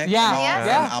 pandemic. And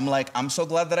I'm like, I'm so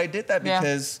glad that I did that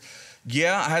because,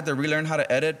 I had to relearn how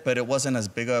to edit, but it wasn't as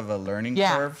big of a learning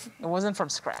curve. It wasn't from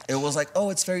scratch. It was like, oh,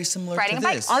 it's very similar to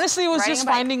this. Honestly, it was just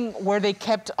finding where they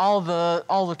kept all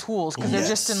the tools because they're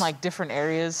just in like different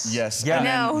areas. Yes. Yeah. And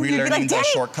then relearning the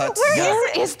shortcuts.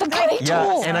 Where is the cutting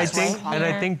tool? And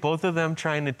I think both of them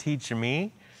trying to teach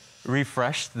me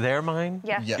refreshed their mind.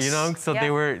 Yeah. Yes. You know, so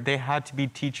they had to be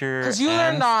teacher and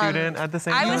student at the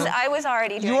same I time. was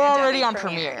already doing You were already Adobe on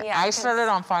Premiere. Yeah, I started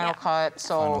on Final Cut,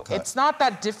 so it's not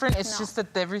that different. It's No. just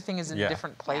that everything is in a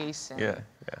different place. And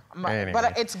Anyway.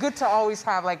 But it's good to always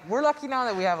have, like, we're lucky now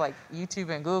that we have, like, YouTube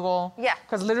and Google. Yeah.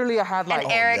 Because literally I had, like,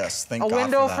 Eric. a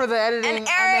window for the editing And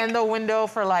then the window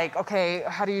for, like, okay,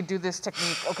 how do you do this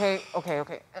technique? Okay.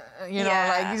 You know,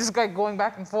 like, you just like going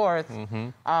back and forth.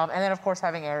 And then, of course,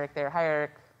 having Eric there. Hi,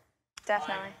 Eric.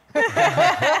 Definitely. And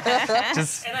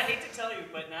I hate to tell you,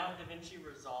 but now DaVinci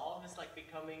Resolve is like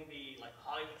becoming the like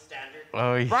Hollywood standard.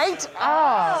 Oh, yeah. Right?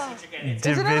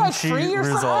 Isn't it like free or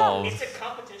Resolve. It's a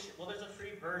competition. Well, there's a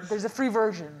free version. There's a free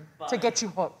version to get you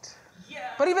hooked.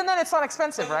 Yeah. But even then, it's not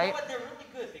expensive, But you right? know what? They're really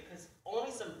good because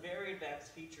only some very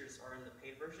advanced features are in the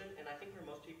paid version, and I think for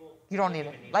most people, You don't need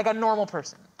it. Like a normal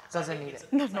person doesn't need it.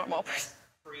 Normal person.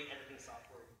 Free editing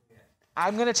software. Yeah.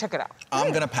 I'm gonna check it out.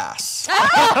 I'm gonna pass.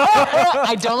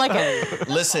 I don't like it.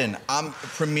 Listen,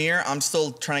 Premiere. I'm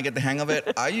still trying to get the hang of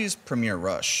it. I use Premiere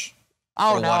Rush.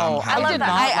 Oh for no, what I'm I love did that.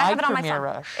 not I have like it on my Premiere phone.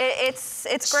 Rush.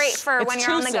 It's great for It's when you're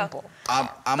too on the simple. go.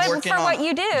 I'm But working for on what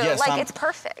you do, yes, it's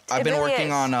perfect. I've It been really working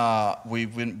is. on.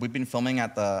 We've been filming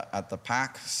at the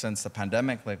PAC since the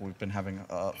pandemic. Like we've been having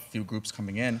a few groups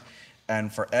coming in,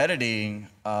 and for editing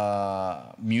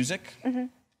music.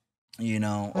 You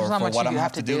know, There's or not for much what you I'm have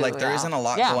have to to do. do, Like there isn't a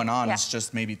lot Yeah. going on. Yeah. It's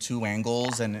just maybe 2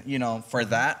 angles, and you know, for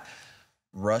that,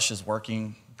 Rush is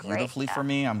working beautifully for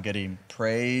me. I'm getting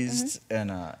praised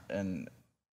and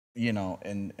you know,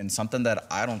 in something that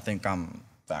I don't think I'm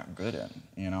that good in,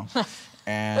 you know.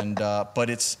 And but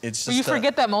it's just. But you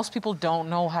forget that most people don't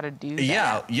know how to do that.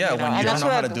 Yeah, yeah. You know? When you don't know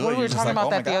how to do it, we were talking about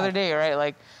that the other day, right?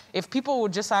 Like, if people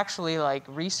would just actually like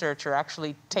research or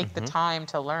actually take the time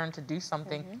to learn to do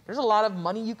something, there's a lot of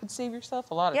money you could save yourself,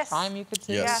 a lot of time you could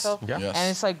save yourself. And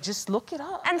it's like, just look it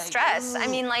up. And like, stress. I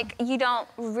mean, like, you don't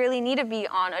really need to be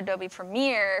on Adobe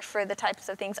Premiere for the types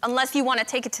of things, unless you want to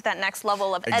take it to that next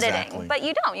level of editing. But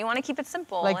you don't. You want to keep it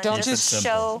simple. Like, don't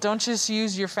just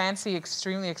use your fancy,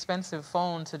 extremely expensive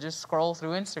phone to just scroll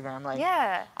through Instagram. Like,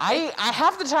 I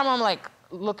half the time I'm like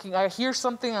looking, I hear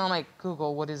something, and I'm like,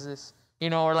 Google, what is this? You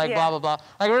know, or like blah, blah, blah.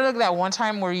 Like, remember like that one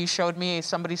time where you showed me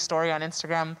somebody's story on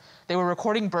Instagram? They were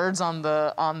recording birds on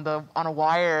a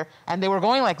wire, and they were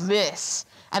going like this.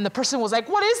 And the person was like,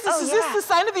 what is this? Is this the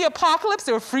sign of the apocalypse?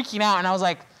 They were freaking out. And I was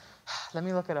like, let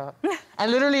me look it up.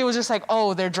 And literally it was just like,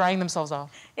 oh, they're drying themselves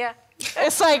off. Yeah.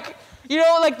 It's like, you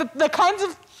know, like the kinds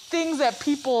of things that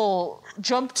people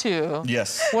jump to.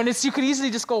 Yes. When it's, you could easily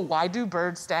just go, why do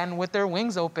birds stand with their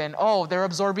wings open? Oh, they're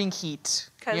absorbing heat.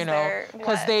 You know,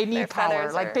 because they need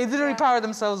power. Like, they literally power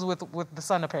themselves with the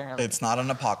sun, apparently. It's not an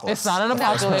apocalypse. It's not an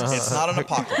apocalypse. It's not an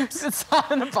apocalypse. It's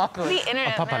not an apocalypse. The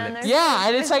internet, man. Yeah,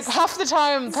 and it's like half the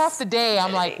time, half the day,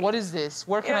 I'm like, what is this?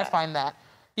 Where can I find that?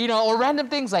 You know, or random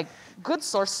things like good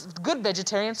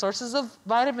vegetarian sources of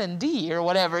vitamin D or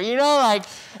whatever. You know, like,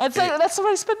 it's like that's what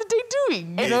I spend the day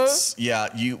doing. You know? Yeah,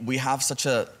 we have such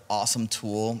an awesome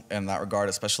tool in that regard,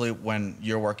 especially when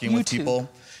you're working with people.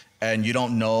 And you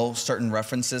don't know certain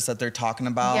references that they're talking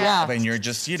about, and you're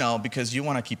just, you know, because you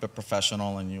want to keep it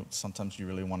professional, and sometimes you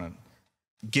really want to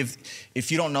give.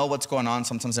 If you don't know what's going on,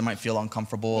 sometimes it might feel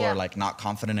uncomfortable or like not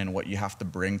confident in what you have to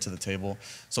bring to the table.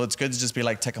 So it's good to just be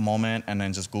like, take a moment and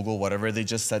then just Google whatever they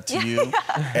just said to you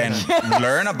and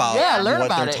learn about what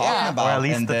they're talking about, or at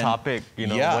least the topic, you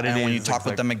know, what it is. And when you talk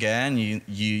with them again,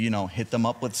 you know, hit them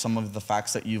up with some of the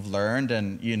facts that you've learned,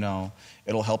 and you know,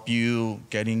 it'll help you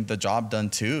getting the job done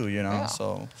too, you know.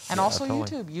 So and also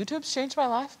YouTube. YouTube's changed my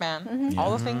life, man.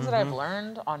 All the things that I've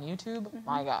learned on YouTube,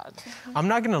 my God. I'm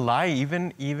not gonna lie,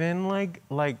 even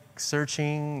like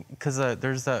searching, because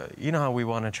there's you know how we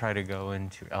want to try to go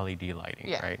into LED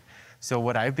lighting, right? So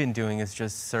what I've been doing is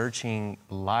just searching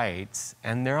lights,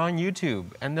 and they're on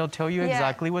YouTube, and they'll tell you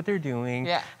exactly what they're doing,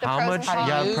 how much,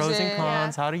 pros and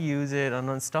cons, how to use it,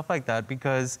 and stuff like that,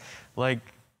 because like,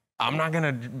 I'm not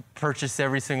gonna purchase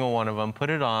every single one of them, put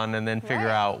it on, and then figure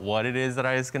out what it is that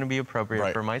is gonna be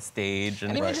appropriate for my stage.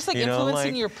 And even just like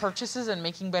influencing your purchases and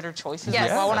making better choices. Like,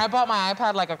 well, when I bought my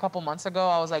iPad like a couple months ago,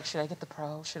 I was like, should I get the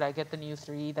Pro? Should I get the new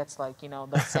 3 that's like, you know,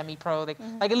 the semi-pro? Like,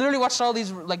 I literally watched all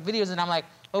these like videos, and I'm like,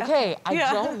 okay, I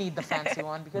don't need the fancy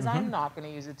one because I'm not gonna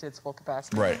use it to its full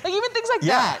capacity. Like even things like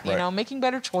that, you know, making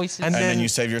better choices. And then you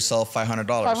save yourself $500.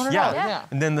 $500,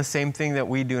 and then the same thing that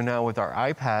we do now with our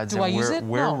iPads. Do I use it?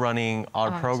 We're running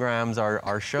our programs,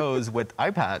 our shows with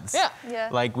iPads.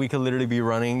 Like, we could literally be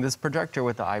running this projector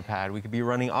with the iPad. We could be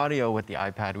running audio with the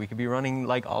iPad. We could be running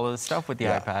like all of the stuff with the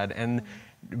iPad. And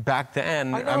back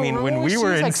then, I mean, when we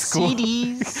were in school,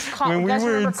 when we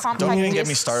were in school, don't even get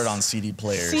me started on CD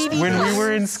players. When we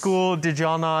were in school, did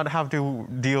y'all not have to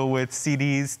deal with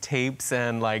CDs, tapes,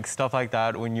 and like stuff like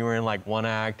that when you were in like one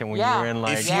act and when you were in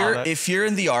like? If you're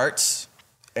in the arts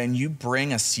and you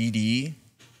bring a CD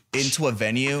into a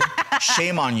venue,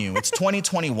 shame on you. It's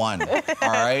 2021, all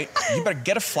right? You better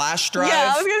get a flash drive.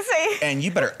 Yeah, I was gonna say. And you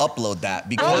better upload that,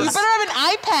 because you better have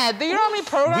an iPad. You know how many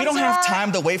programs we don't have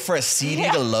time to wait for a CD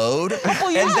to load, and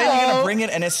then you're gonna bring it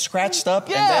and it's scratched up,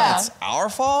 and then it's our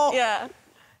fault.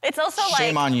 It's also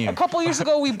shame on you. A couple years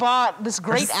ago, we bought this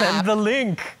great app. Send the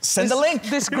link. Send the link.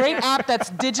 This great app that's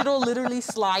digital, literally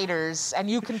sliders, and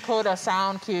you can put a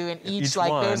sound cue in each like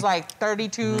one. There's like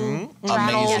 32 channels,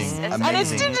 Amazing. and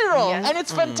it's digital, and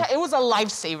it's fantastic. It was a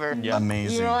lifever.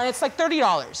 Amazing. You know, and it's like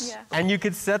 $30. And you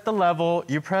could set the level,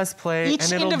 you press play, each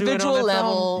and it'll individual do it on its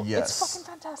level. own. It's fucking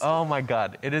fantastic. Oh my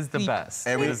God, it is the best.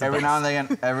 Every now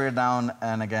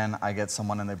and again, I get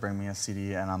someone and they bring me a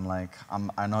CD, and I'm like,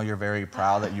 I know you're very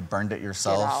proud that you burned it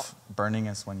yourself. Burning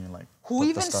is when you're like, who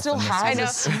even still has a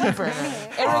CD burner?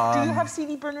 Eric, do you have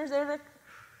CD burners, Eric?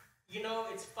 You know,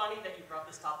 it's funny that you brought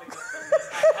this topic up, because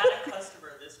I had a customer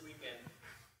this weekend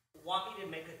want me to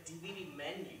make a DVD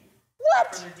menu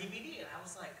for their DVD, and I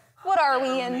was like, what are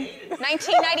we in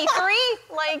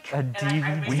 1993? Like a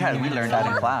DVD. We learned that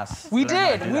in class. We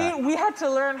did. We had to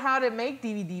learn how to make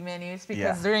DVD menus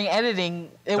because during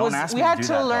editing, we had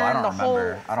to learn the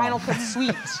whole Final Cut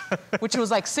suite, which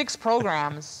was like 6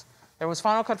 programs. There was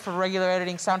Final Cut for regular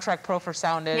editing, Soundtrack Pro for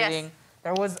sound editing.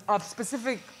 There was a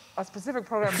specific a specific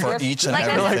program for each and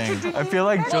everything. I feel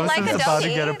like Joseph's about to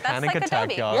get a panic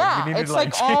attack, y'all. Yeah, it's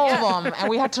like all of them, and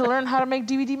we had to learn how to make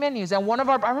DVD menus. And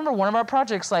I remember one of our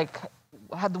projects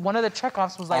had one of the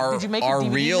checkoffs was like, did you make a DVD menu?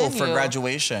 Our reel for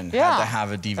graduation had to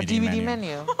have a DVD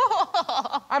menu.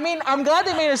 I mean, I'm glad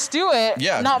they made us do it.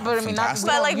 Yeah, not what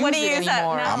do you use that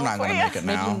now? I'm not gonna make it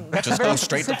now. Just go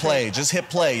straight to play. Just hit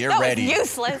play. You're ready.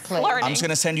 Useless learning. I'm just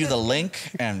gonna send you the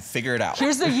link and figure it out.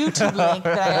 Here's the YouTube link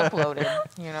that I uploaded.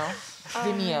 You know.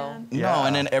 Vimeo. No,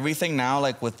 and then everything now,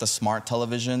 like with the smart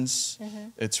televisions,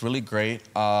 it's really great.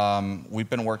 We've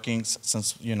been working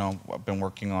since, I've been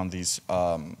working on these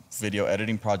video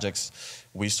editing projects.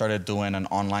 We started doing an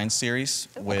online series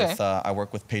with, I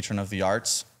work with Patron of the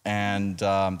Arts, and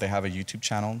they have a YouTube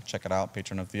channel. Check it out,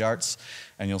 Patron of the Arts,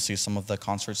 and you'll see some of the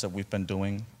concerts that we've been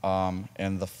doing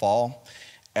in the fall.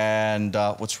 And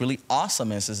what's really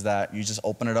awesome is that you just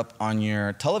open it up on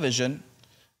your television,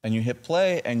 and you hit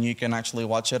play, and you can actually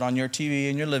watch it on your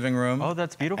TV in your living room. Oh,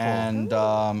 that's beautiful. And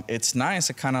it's nice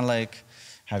to kind of like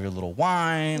have your little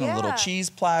wine, a little cheese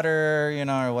platter,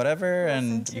 or whatever,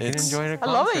 and you can enjoy it. I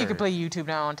love that you can play YouTube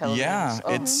now on television. Yeah,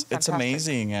 it's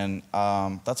amazing, and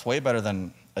that's way better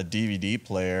than a DVD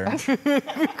player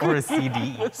or a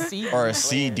CD. Or a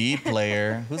CD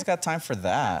player. Who's got time for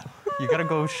that? You gotta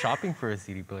go shopping for a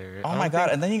CD player. Oh my God!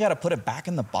 And then you gotta put it back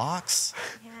in the box.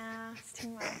 Yeah, it's too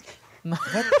much.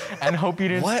 And hope you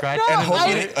didn't scratch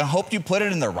it. I hope you put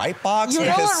it in the right box. You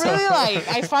know what really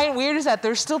I find weird is that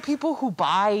there's still people who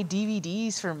buy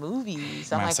DVDs for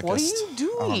movies. I'm like, what are you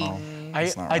doing?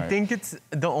 I think it's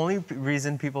the only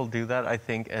reason people do that, I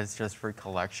think, is just for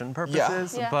collection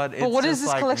purposes. Yeah. But what is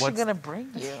this collection gonna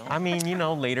bring you? I mean,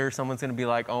 later someone's gonna be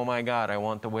like, oh my God, I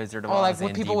want the Wizard of Oz. Like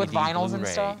with people DVD, with vinyls Blu-ray. and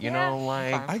stuff.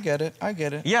 I get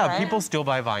it. Yeah, people still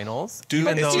buy vinyls.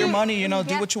 It's your money,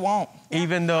 do what you want.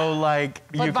 Even though,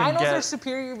 but vinyls are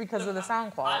superior because of the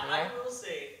sound quality. I will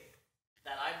say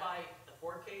that I buy the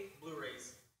 4K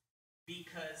Blu-rays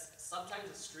because sometimes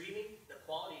the streaming, the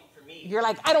quality for me, you're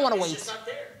like, I don't want to wait. It's just not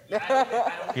there. I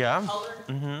don't get color.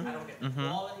 I don't get the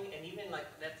quality, and even like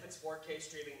Netflix 4K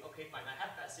streaming. Okay, fine, I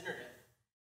have fast internet,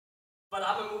 but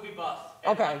I'm a movie buff.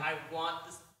 And I want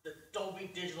the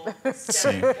Dolby Digital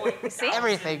 7.0. See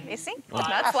everything. You see?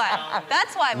 That's why.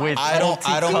 That's why. I don't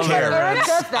care. Eric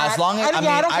does that. As long as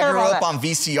I grew up on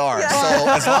VCR, so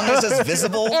as long as it's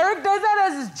visible. Eric does that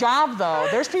as his job, though.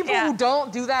 There's people who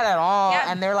don't do that at all,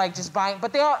 and they're like just buying.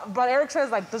 But Eric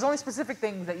says like there's only specific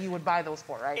things that you would buy those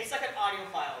for, right? It's like an audio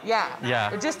file.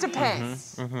 Yeah. It just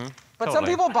depends. But some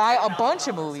people buy a bunch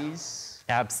of movies.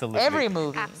 Absolutely. Every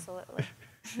movie. Absolutely.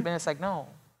 And it's like, no,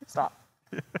 stop.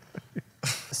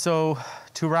 So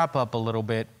to wrap up a little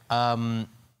bit,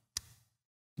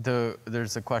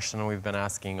 there's a question we've been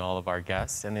asking all of our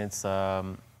guests, and it's,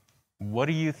 what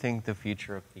do you think the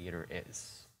future of theater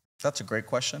is? That's a great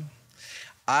question.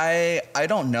 I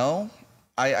don't know.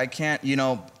 I can't,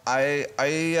 I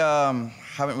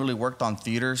haven't really worked on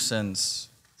theater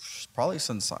probably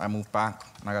since I moved back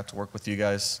and I got to work with you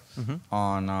guys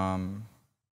on,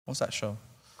 what's that show?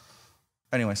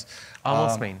 Anyways.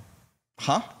 Almost Maine.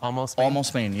 Huh? Almost Maine.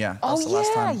 Almost Maine, yeah. That's the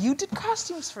last time. You did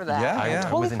costumes for that. Yeah, I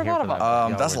totally forgot about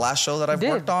that. That's the last show that I've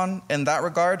worked on in that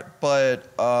regard. But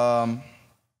I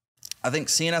think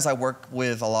seeing as I work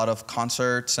with a lot of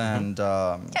concerts and...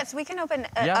 yes, we can open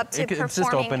up to performing.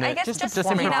 Just open it. I guess just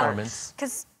in performance.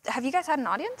 Because have you guys had an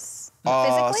audience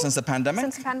physically? Since the pandemic?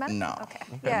 Since the pandemic? No. Okay.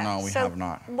 Yeah. No, we have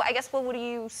not. I guess what do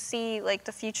you see like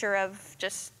the future of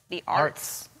just the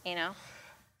arts.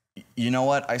 You know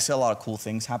what? I see a lot of cool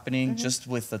things happening just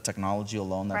with the technology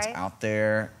alone that's out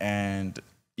there. And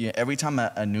every time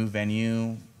a new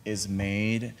venue is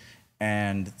made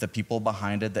and the people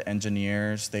behind it, the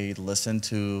engineers, they listen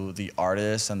to the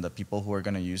artists and the people who are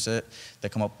going to use it, they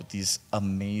come up with these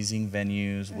amazing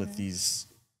venues with these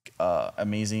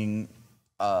amazing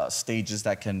stages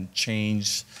that can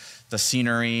change the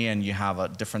scenery, and you have a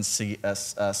different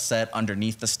set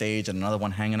underneath the stage and another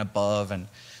one hanging above. And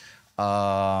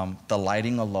the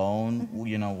lighting alone,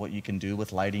 what you can do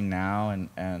with lighting now,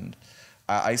 and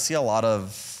I see a lot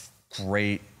of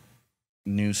great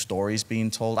new stories being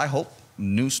told. I hope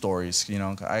new stories,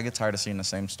 I get tired of seeing the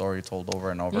same story told over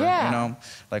and over,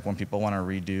 like when people want to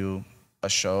redo a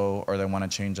show or they want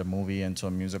to change a movie into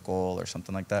a musical or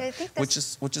something like that, which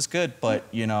is good, but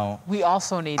we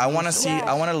also need I want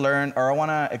to learn, or I want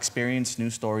to experience new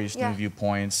stories, new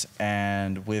viewpoints,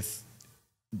 and with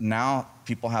now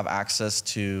people have access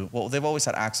to, well, they've always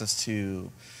had access to,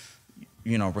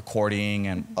 recording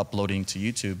and uploading to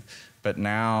YouTube. But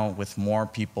now with more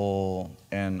people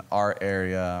in our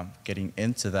area getting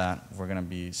into that, we're going to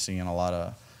be seeing a lot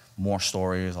of more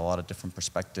stories, a lot of different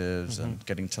perspectives, and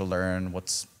getting to learn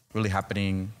what's really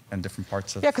happening in different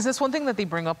parts of. Yeah, because that's one thing that they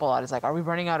bring up a lot is like, are we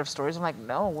running out of stories? I'm like,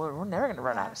 no, we're never going to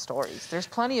run out of stories. There's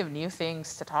plenty of new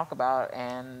things to talk about,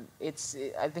 and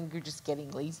I think you're just getting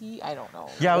lazy. I don't know.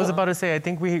 Yeah, I was about to say, I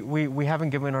think we haven't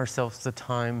given ourselves the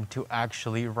time to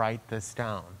actually write this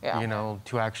down. Yeah. You know,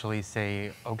 to actually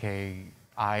say, okay,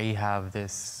 I have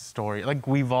this story. Like,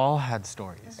 we've all had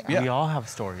stories. Yeah. We all have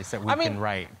stories that we can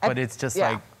write, but it's just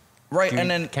like. Right,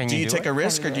 and then do you take a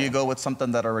risk or do you go with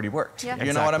something that already worked? Yeah.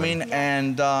 You know what I mean? Yeah.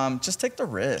 And just take the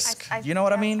risk. You know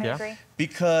what I mean? I agree.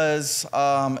 Because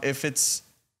if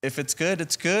it's good,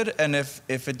 it's good. And if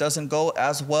it doesn't go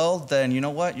as well, then you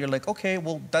know what? You're like, okay,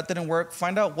 well, that didn't work.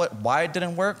 Find out why it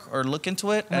didn't work or look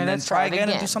into it and then try again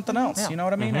and do something else. Yeah. You know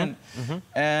what I mean?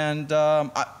 And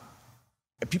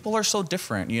people are so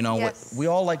different. You know, we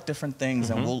all like different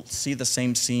things and we'll see the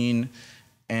same scene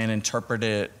and interpret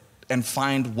it and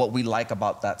find what we like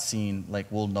about that scene. Like,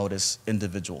 we'll notice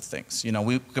individual things. You know,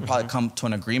 we could probably come to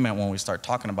an agreement when we start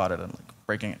talking about it and like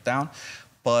breaking it down.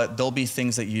 But there'll be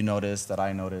things that you notice, that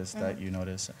I notice, that you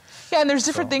notice. Yeah, and there's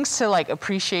different things to like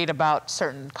appreciate about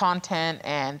certain content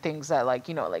and things that like,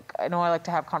 you know, like I know I like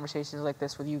to have conversations like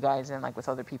this with you guys and like with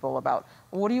other people about,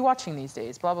 well, what are you watching these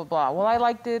days? Blah, blah, blah. Well, I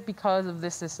liked it because of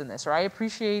this, this, and this, or I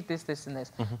appreciate this, this, and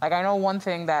this. Like, I know one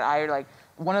thing that I like,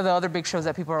 one of the other big shows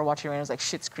that people are watching right now is like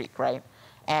Schitt's Creek, right?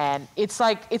 And it's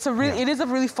like, it is a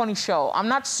really funny show. I'm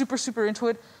not super, super into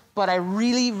it, but I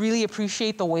really, really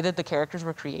appreciate the way that the characters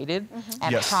were created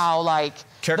and how like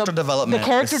character development. The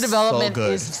character development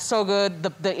so is so good.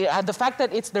 The fact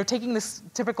that they're taking this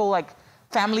typical like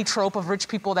family trope of rich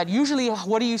people that usually,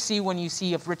 what do you see when you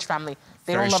see a rich family?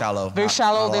 They very don't love, shallow. Very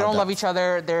shallow. They don't love each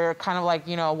other. They're kind of like,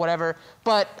 you know, whatever.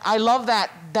 But I love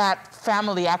that that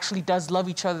family actually does love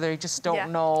each other. They just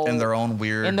don't know. In their own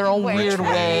weird. In their own weird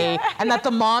way. And that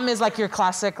the mom is like your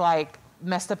classic, like,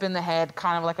 messed up in the head,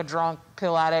 kind of like a drunk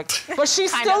pill addict. But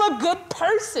she's still a good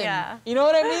person. Yeah. You know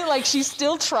what I mean? Like, she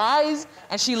still tries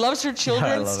and she loves her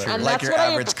children. I love it. And like that's your what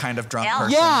average kind of drunk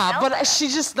person. Yeah, but she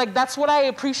just, like, that's what I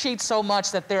appreciate so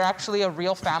much, that they're actually a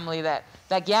real family that,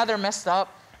 like, yeah, they're messed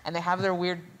up and they have their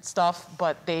weird stuff,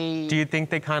 but they... Do you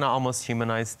think they kind of almost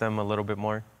humanize them a little bit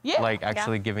more? Yeah. Like,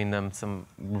 actually giving them some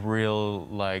real,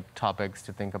 like, topics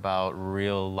to think about,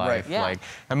 real life. Right. Yeah. Like,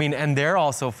 I mean, and they're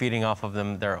also feeding off of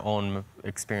them their own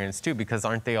experience, too, because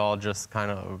aren't they all just kind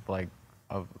of, like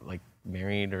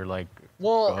married or, like...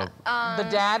 Well, the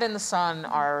dad and the son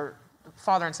are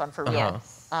father and son for real.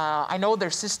 I know their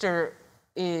sister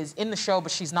is in the show, but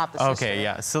she's not the sister. Okay,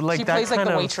 yeah. So like she that plays like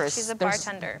the waitress. She's a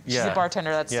bartender. She's a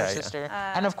bartender. That's their sister.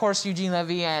 And of course Eugene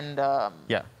Levy and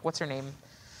what's her name?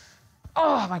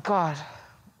 Oh my God,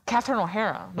 Catherine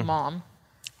O'Hara, the mom.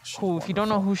 Who, if you don't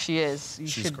know who she is, you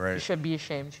should be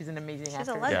ashamed. She's an amazing actor. She's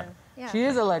a legend. Yeah. She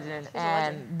is a legend,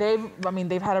 and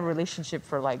they've had a relationship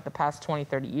for like the past 20,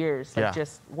 30 years, like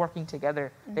just working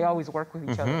together. They always work with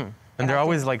each other. And they're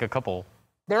always like a couple.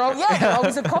 They're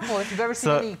always a couple. If you've ever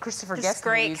seen any Christopher Guest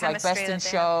movies, like Best in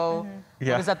Show,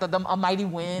 what is that, the A Mighty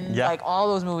Wind, like all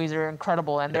those movies are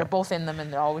incredible, and they're both in them,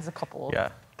 and they're always a couple. Yeah,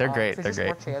 they're great. They just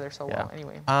work together so well.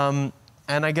 Anyway.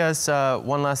 And I guess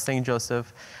one last thing,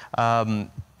 Joseph.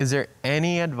 Is there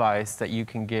any advice that you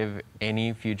can give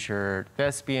any future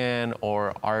thespian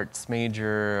or arts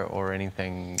major or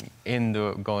anything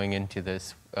going into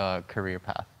this career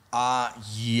path?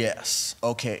 Yes.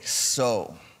 Okay,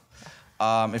 so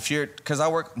because I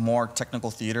work more technical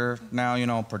theater now, you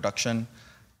know, production.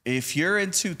 If you're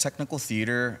into technical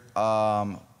theater,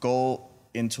 go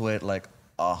into it like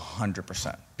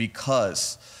 100%,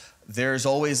 because there's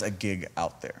always a gig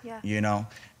out there, you know?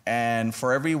 And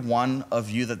for every one of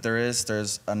you that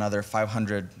there's another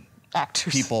 500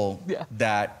 actors, people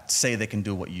that say they can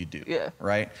do what you do,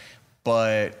 right?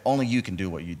 But only you can do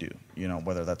what you do, you know,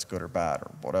 whether that's good or bad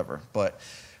or whatever. But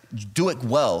do it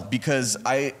well, because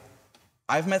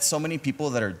I've met so many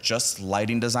people that are just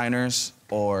lighting designers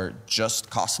or just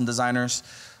costume designers,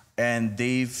 and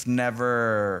they've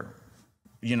never,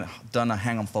 you know, done a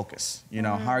hang-on focus. You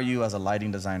know, how are you as a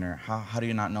lighting designer? How do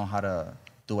you not know how to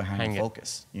do a hang-on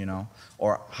focus, you know?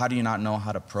 Or how do you not know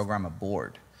how to program a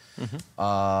board?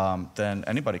 Then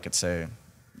anybody could say,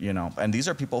 you know, and these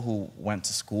are people who went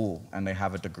to school and they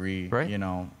have a degree, you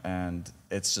know, and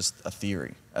it's just a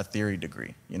theory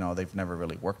degree. You know, they've never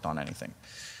really worked on anything.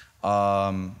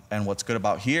 And what's good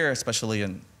about here, especially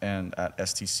at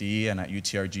STC and at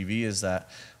UTRGV, is that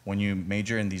when you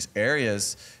major in these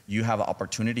areas, you have an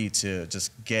opportunity to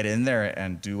just get in there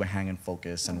and do a hang and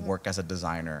focus and work as a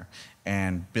designer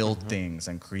and build things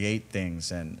and create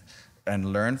things. And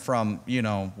and learn from, you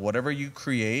know, whatever you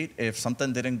create. If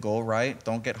something didn't go right,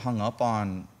 don't get hung up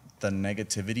on the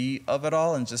negativity of it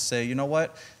all and just say, you know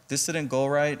what, this didn't go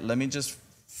right. Let me just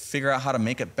figure out how to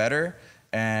make it better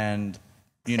and,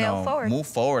 you know, move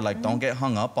forward. Like, don't get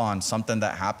hung up on something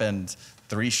that happened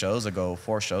 3 shows ago,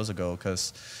 4 shows ago,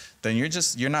 because then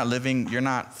you're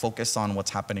not focused on what's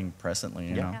happening presently,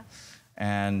 you know?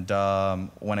 And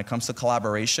when it comes to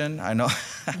collaboration, I know,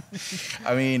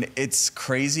 I mean, it's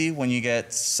crazy when you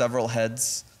get several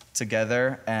heads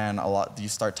together and you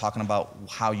start talking about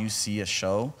how you see a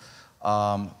show.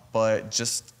 But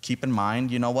just keep in mind,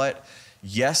 you know what?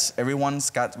 Yes, everyone's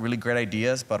got really great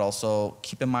ideas, but also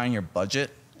keep in mind your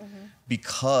budget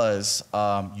because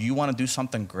you want to do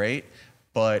something great.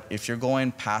 But if you're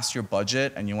going past your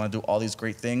budget and you want to do all these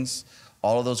great things,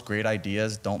 all of those great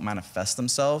ideas don't manifest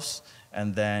themselves.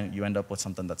 And then you end up with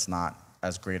something that's not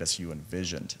as great as you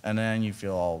envisioned. And then you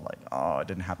feel all like, oh, it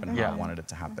didn't happen how I wanted it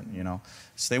to happen, you know?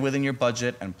 Stay within your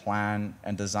budget and plan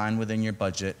and design within your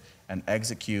budget and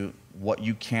execute what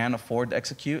you can afford to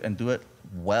execute and do it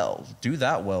well. Do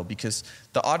that well, because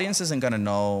the audience isn't gonna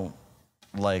know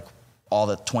like all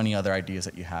the 20 other ideas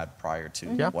that you had prior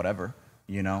to whatever,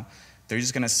 you know? They're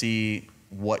just gonna see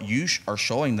what you are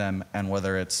showing them and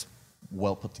whether it's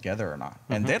well put together or not.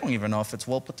 And they don't even know if it's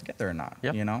well put together or not,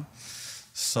 you know?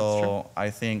 So I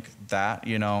think that,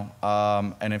 you know,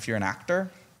 and if you're an actor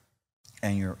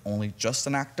and you're only just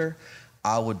an actor,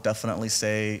 I would definitely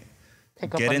say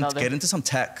get into some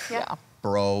tech,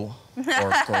 bro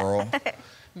or girl,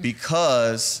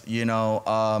 because, you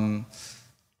know,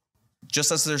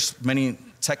 just as there's many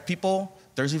tech people,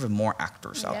 there's even more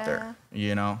actors out there,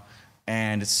 you know?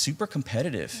 And it's super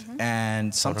competitive.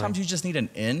 And sometimes you just need an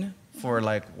in for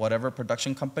like whatever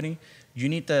production company. You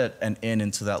need an in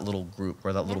into that little group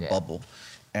or that little bubble.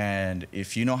 And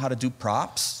if you know how to do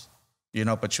props, you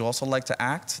know, but you also like to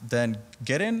act, then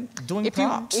get in doing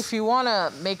props. If you want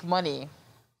to make money,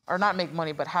 or not make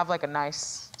money, but have like a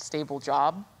nice, stable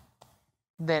job,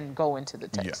 then go into the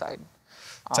tech side.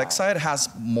 Tech side has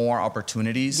more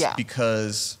opportunities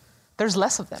because there's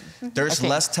less of them. There's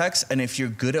less techs, and if you're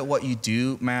good at what you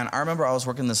do, man, I remember I was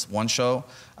working this one show.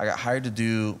 I got hired to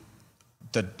do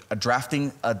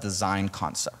drafting a design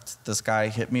concept. This guy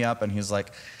hit me up and he's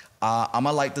like, I'm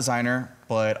a light designer,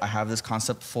 but I have this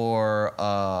concept for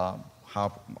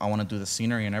how I want to do the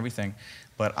scenery and everything,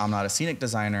 but I'm not a scenic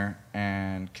designer,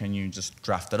 and can you just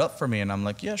draft it up for me? And I'm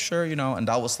like, yeah, sure, you know, and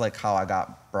that was like how I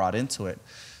got brought into it.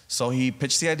 So he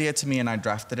pitched the idea to me and I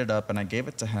drafted it up and I gave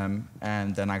it to him,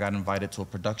 and then I got invited to a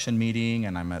production meeting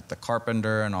and I met the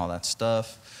carpenter and all that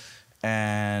stuff.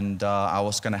 And I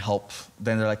was gonna help.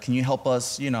 Then they're like, can you help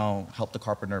us, you know, help the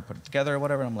carpenter put it together or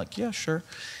whatever? And I'm like, yeah, sure.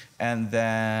 And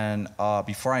then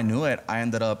before I knew it, I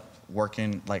ended up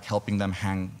working, like helping them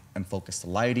hang and focus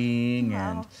the lighting.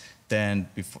 And then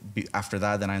after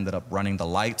that, then I ended up running the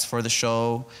lights for the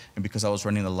show. And because I was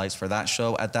running the lights for that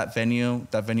show at that venue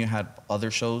had other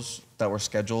shows that were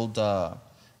scheduled.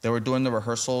 They were doing the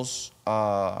rehearsals.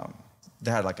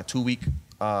 They had like a 2-week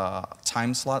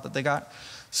time slot that they got.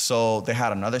 So they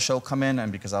had another show come in, and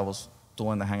because I was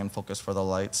doing the hang and focus for the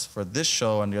lights for this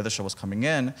show and the other show was coming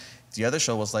in, the other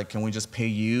show was like, can we just pay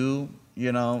you,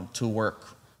 you know, to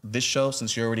work this show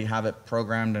since you already have it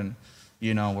programmed, and,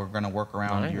 you know, we're gonna work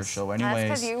around your show anyways.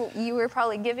 That's because you were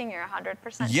probably giving your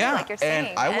 100%, yeah, like you're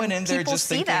saying. And I went in there just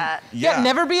thinking, that.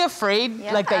 Never be afraid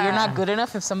like that you're not good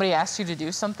enough. If somebody asks you to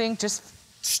do something, just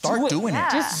start doing it.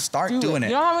 Just start doing it.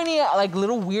 You know how many like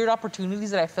little weird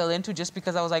opportunities that I fell into just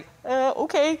because I was like,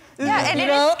 okay. Yeah, and it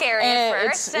is scary at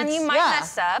first, and you might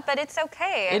mess up, but it's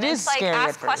okay. And it's like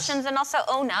ask questions and also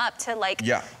own up to like,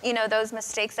 you know, those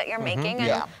mistakes that you're making,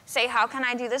 and say, how can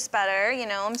I do this better? You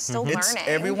know, I'm still learning. It's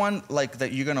everyone like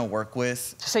that you're gonna work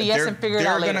with. Say yes and figure it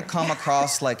out later. They're gonna come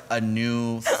across like a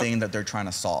new thing that they're trying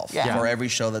to solve for every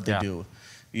show that they do.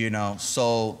 You know,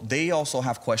 so they also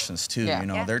have questions too, you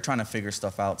know, they're trying to figure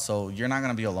stuff out. So you're not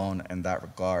going to be alone in that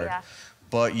regard.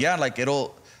 But yeah, like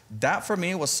that for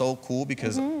me was so cool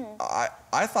because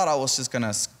I thought I was just going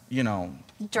to, you know,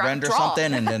 render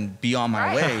something and then be on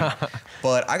my way.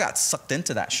 But I got sucked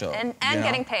into that show. And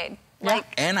getting paid.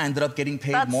 And I ended up getting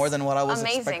paid more than what I was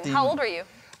expecting. How old were you?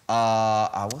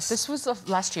 This was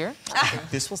last year?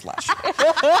 This was last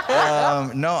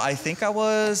year. No, I think that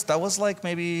was like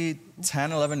maybe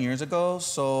 10, 11 years ago.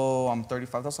 So I'm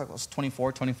 35, I was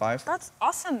 24, 25. That's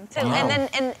awesome too. Wow. And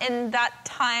then in that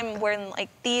time when like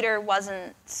theater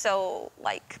wasn't so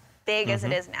like big as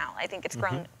it is now, I think it's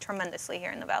grown tremendously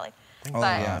here in the Valley.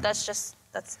 That's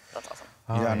awesome.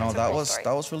 Yeah, no, that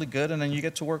was really good. And then you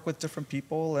get to work with different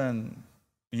people, and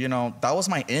you know, that was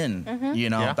my in. You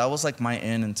know, that was like my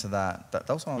in into that. That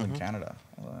was when I was in Canada.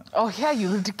 Oh yeah, you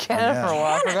lived in Canada for a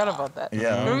while. I forgot about that.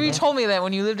 Yeah. Remember you told me that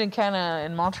when you lived in Canada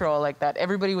in Montreal, like that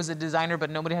everybody was a designer, but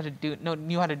nobody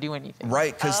knew how to do anything.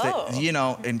 Right, because you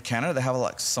know, in Canada they have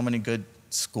like so many good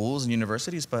schools and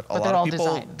universities, but a lot of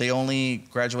people they only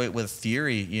graduate with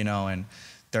theory, you know, and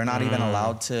they're not even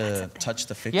allowed to touch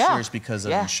the fixtures because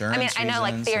of insurance. I mean, I know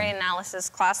like theory analysis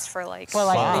class for like. Well,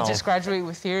 like they just graduate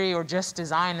with theory or just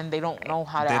design, and they don't know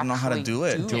how to. They don't know how to do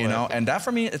it, you know. And that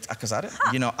for me, it's because I didn't,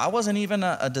 you know, I wasn't even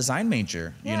a design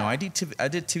major. You know, I did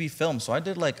TV film, so I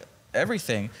did like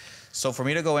everything. So for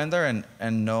me to go in there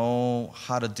and know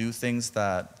how to do things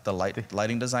that the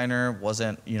lighting designer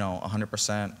wasn't, you know,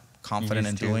 100% confident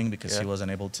in doing because he wasn't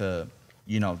able to,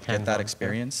 you know, get that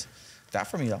experience. That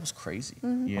for me, that was crazy,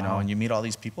 you know, and you meet all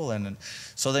these people and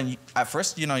so then at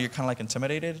first, you know, you're kind of like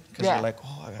intimidated because you're like,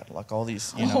 oh, I got like all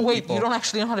these, you know, wait, people. you don't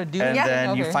actually know how to do it? And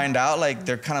then you find out like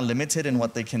they're kind of limited in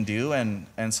what they can do and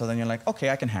so then you're like, okay,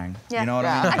 I can hang. You know what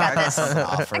I mean? I got this.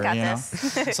 Offer, I got you know?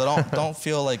 this. So don't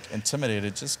feel like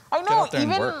intimidated. Just I know, get out there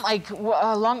even and work. like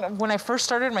when I first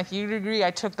started my theater degree,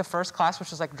 I took the first class,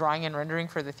 which was like drawing and rendering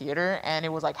for the theater, and it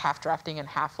was like half drafting and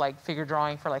half like figure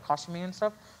drawing for like costuming and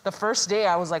stuff. The first day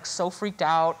I was like so freaked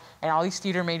out and all these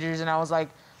theater majors and I was like,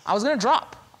 I was gonna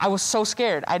drop. I was so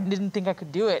scared. I didn't think I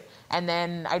could do it. And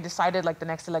then I decided like the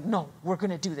next day, like, no, we're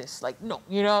gonna do this. Like, no,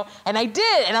 you know? And I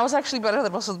did, and I was actually better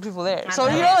than most of the people there. So,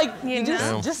 you know, like, you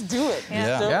just do it.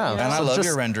 Yeah. So, And I love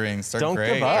your renderings. They're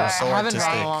great. They're so I haven't artistic.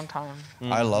 drawn in a long time.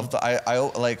 I love the, I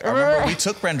remember we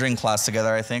took rendering class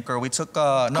together, I think, or we took,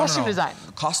 costume design.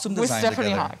 Costume design with Stephanie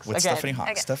together. Hawks. With Stephanie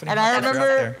Hawks. And I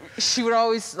remember she would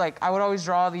always, like, I would always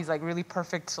draw these, like, really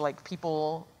perfect, like,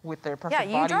 people with their perfect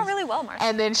bodies. Yeah, you draw really well, Marcia.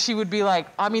 And then she would be like,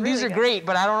 I mean, these are great,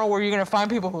 but I don't know where you're gonna find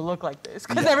people who look like this.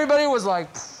 Because everybody was like,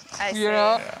 you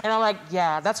know? And I'm like,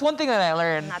 yeah, that's one thing that I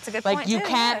learned. And that's a good point, point, you too,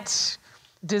 can't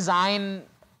design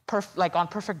like on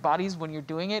perfect bodies when you're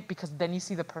doing it because then you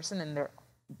see the person and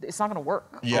it's not gonna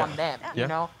work on them, you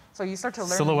know? So you start to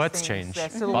learn silhouettes these change,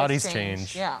 things. Silhouettes bodies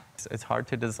change. Yeah. It's hard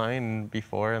to design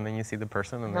before and then you see the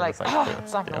person and you're like, it's like, oh,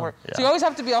 it's not gonna work. So you always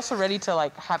have to be also ready to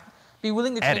like be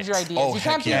willing to change your ideas. Oh, you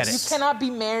cannot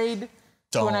be married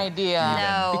to an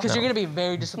idea because you're gonna be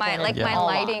very disappointed. My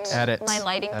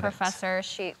lighting professor,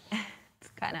 she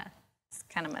kind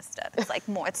of messed up. It's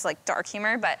like dark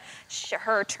humor, but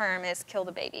her term is kill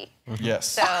the baby. Yes.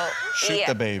 So shoot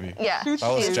the baby. Yeah. That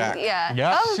was Jack.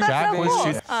 Yeah. Oh, that's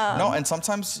so cool. No, and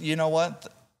sometimes you know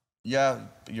what? Yeah,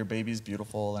 your baby's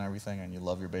beautiful and everything, and you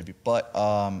love your baby, but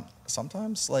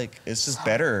sometimes like it's just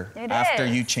better after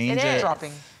you change it.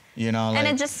 Dropping. You know, and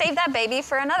it just save that baby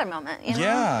for another moment. You know?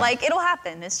 Yeah. Like it'll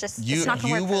happen. It's just it's not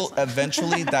gonna work. You will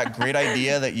eventually that great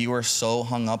idea that you were so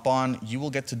hung up on, you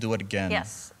will get to do it again.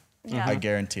 Yes. Yeah. I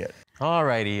guarantee it.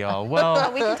 Alrighty, y'all.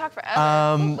 Well, we can talk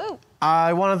forever.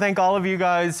 I want to thank all of you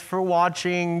guys for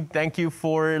watching. Thank you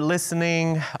for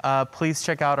listening. Please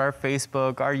check out our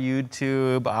Facebook, our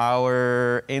YouTube,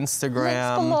 our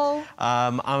Instagram.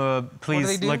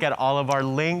 Please look at all of our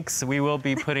links. We will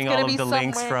be putting all of the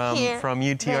links from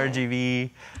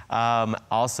UTRGV,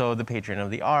 also the Patron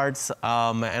of the Arts,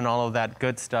 and all of that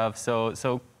good stuff.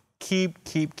 So keep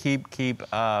supporting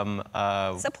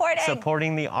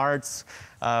the arts.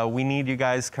 We need you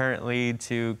guys currently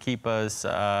to keep us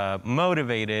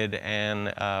motivated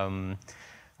and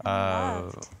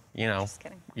you know,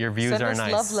 your views are nice.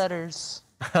 Send us love letters.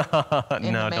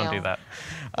 No, don't do that.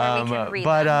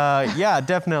 Yeah,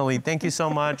 definitely. Thank you so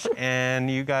much, and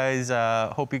you guys.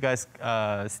 Hope you guys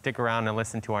stick around and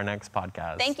listen to our next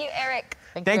podcast. Thank you, Eric.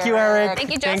 Thank you, Eric. Thank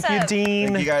you, Joseph. Thank you, Dean.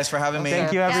 Thank you guys for having me.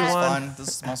 Thank you, everyone. This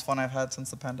is the most fun I've had since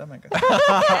the pandemic.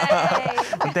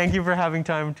 Thank you for having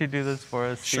time to do this for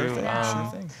us, Sure too.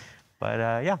 thing.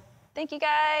 But yeah. Thank you,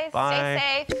 guys. Bye.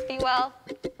 Stay safe. Be well.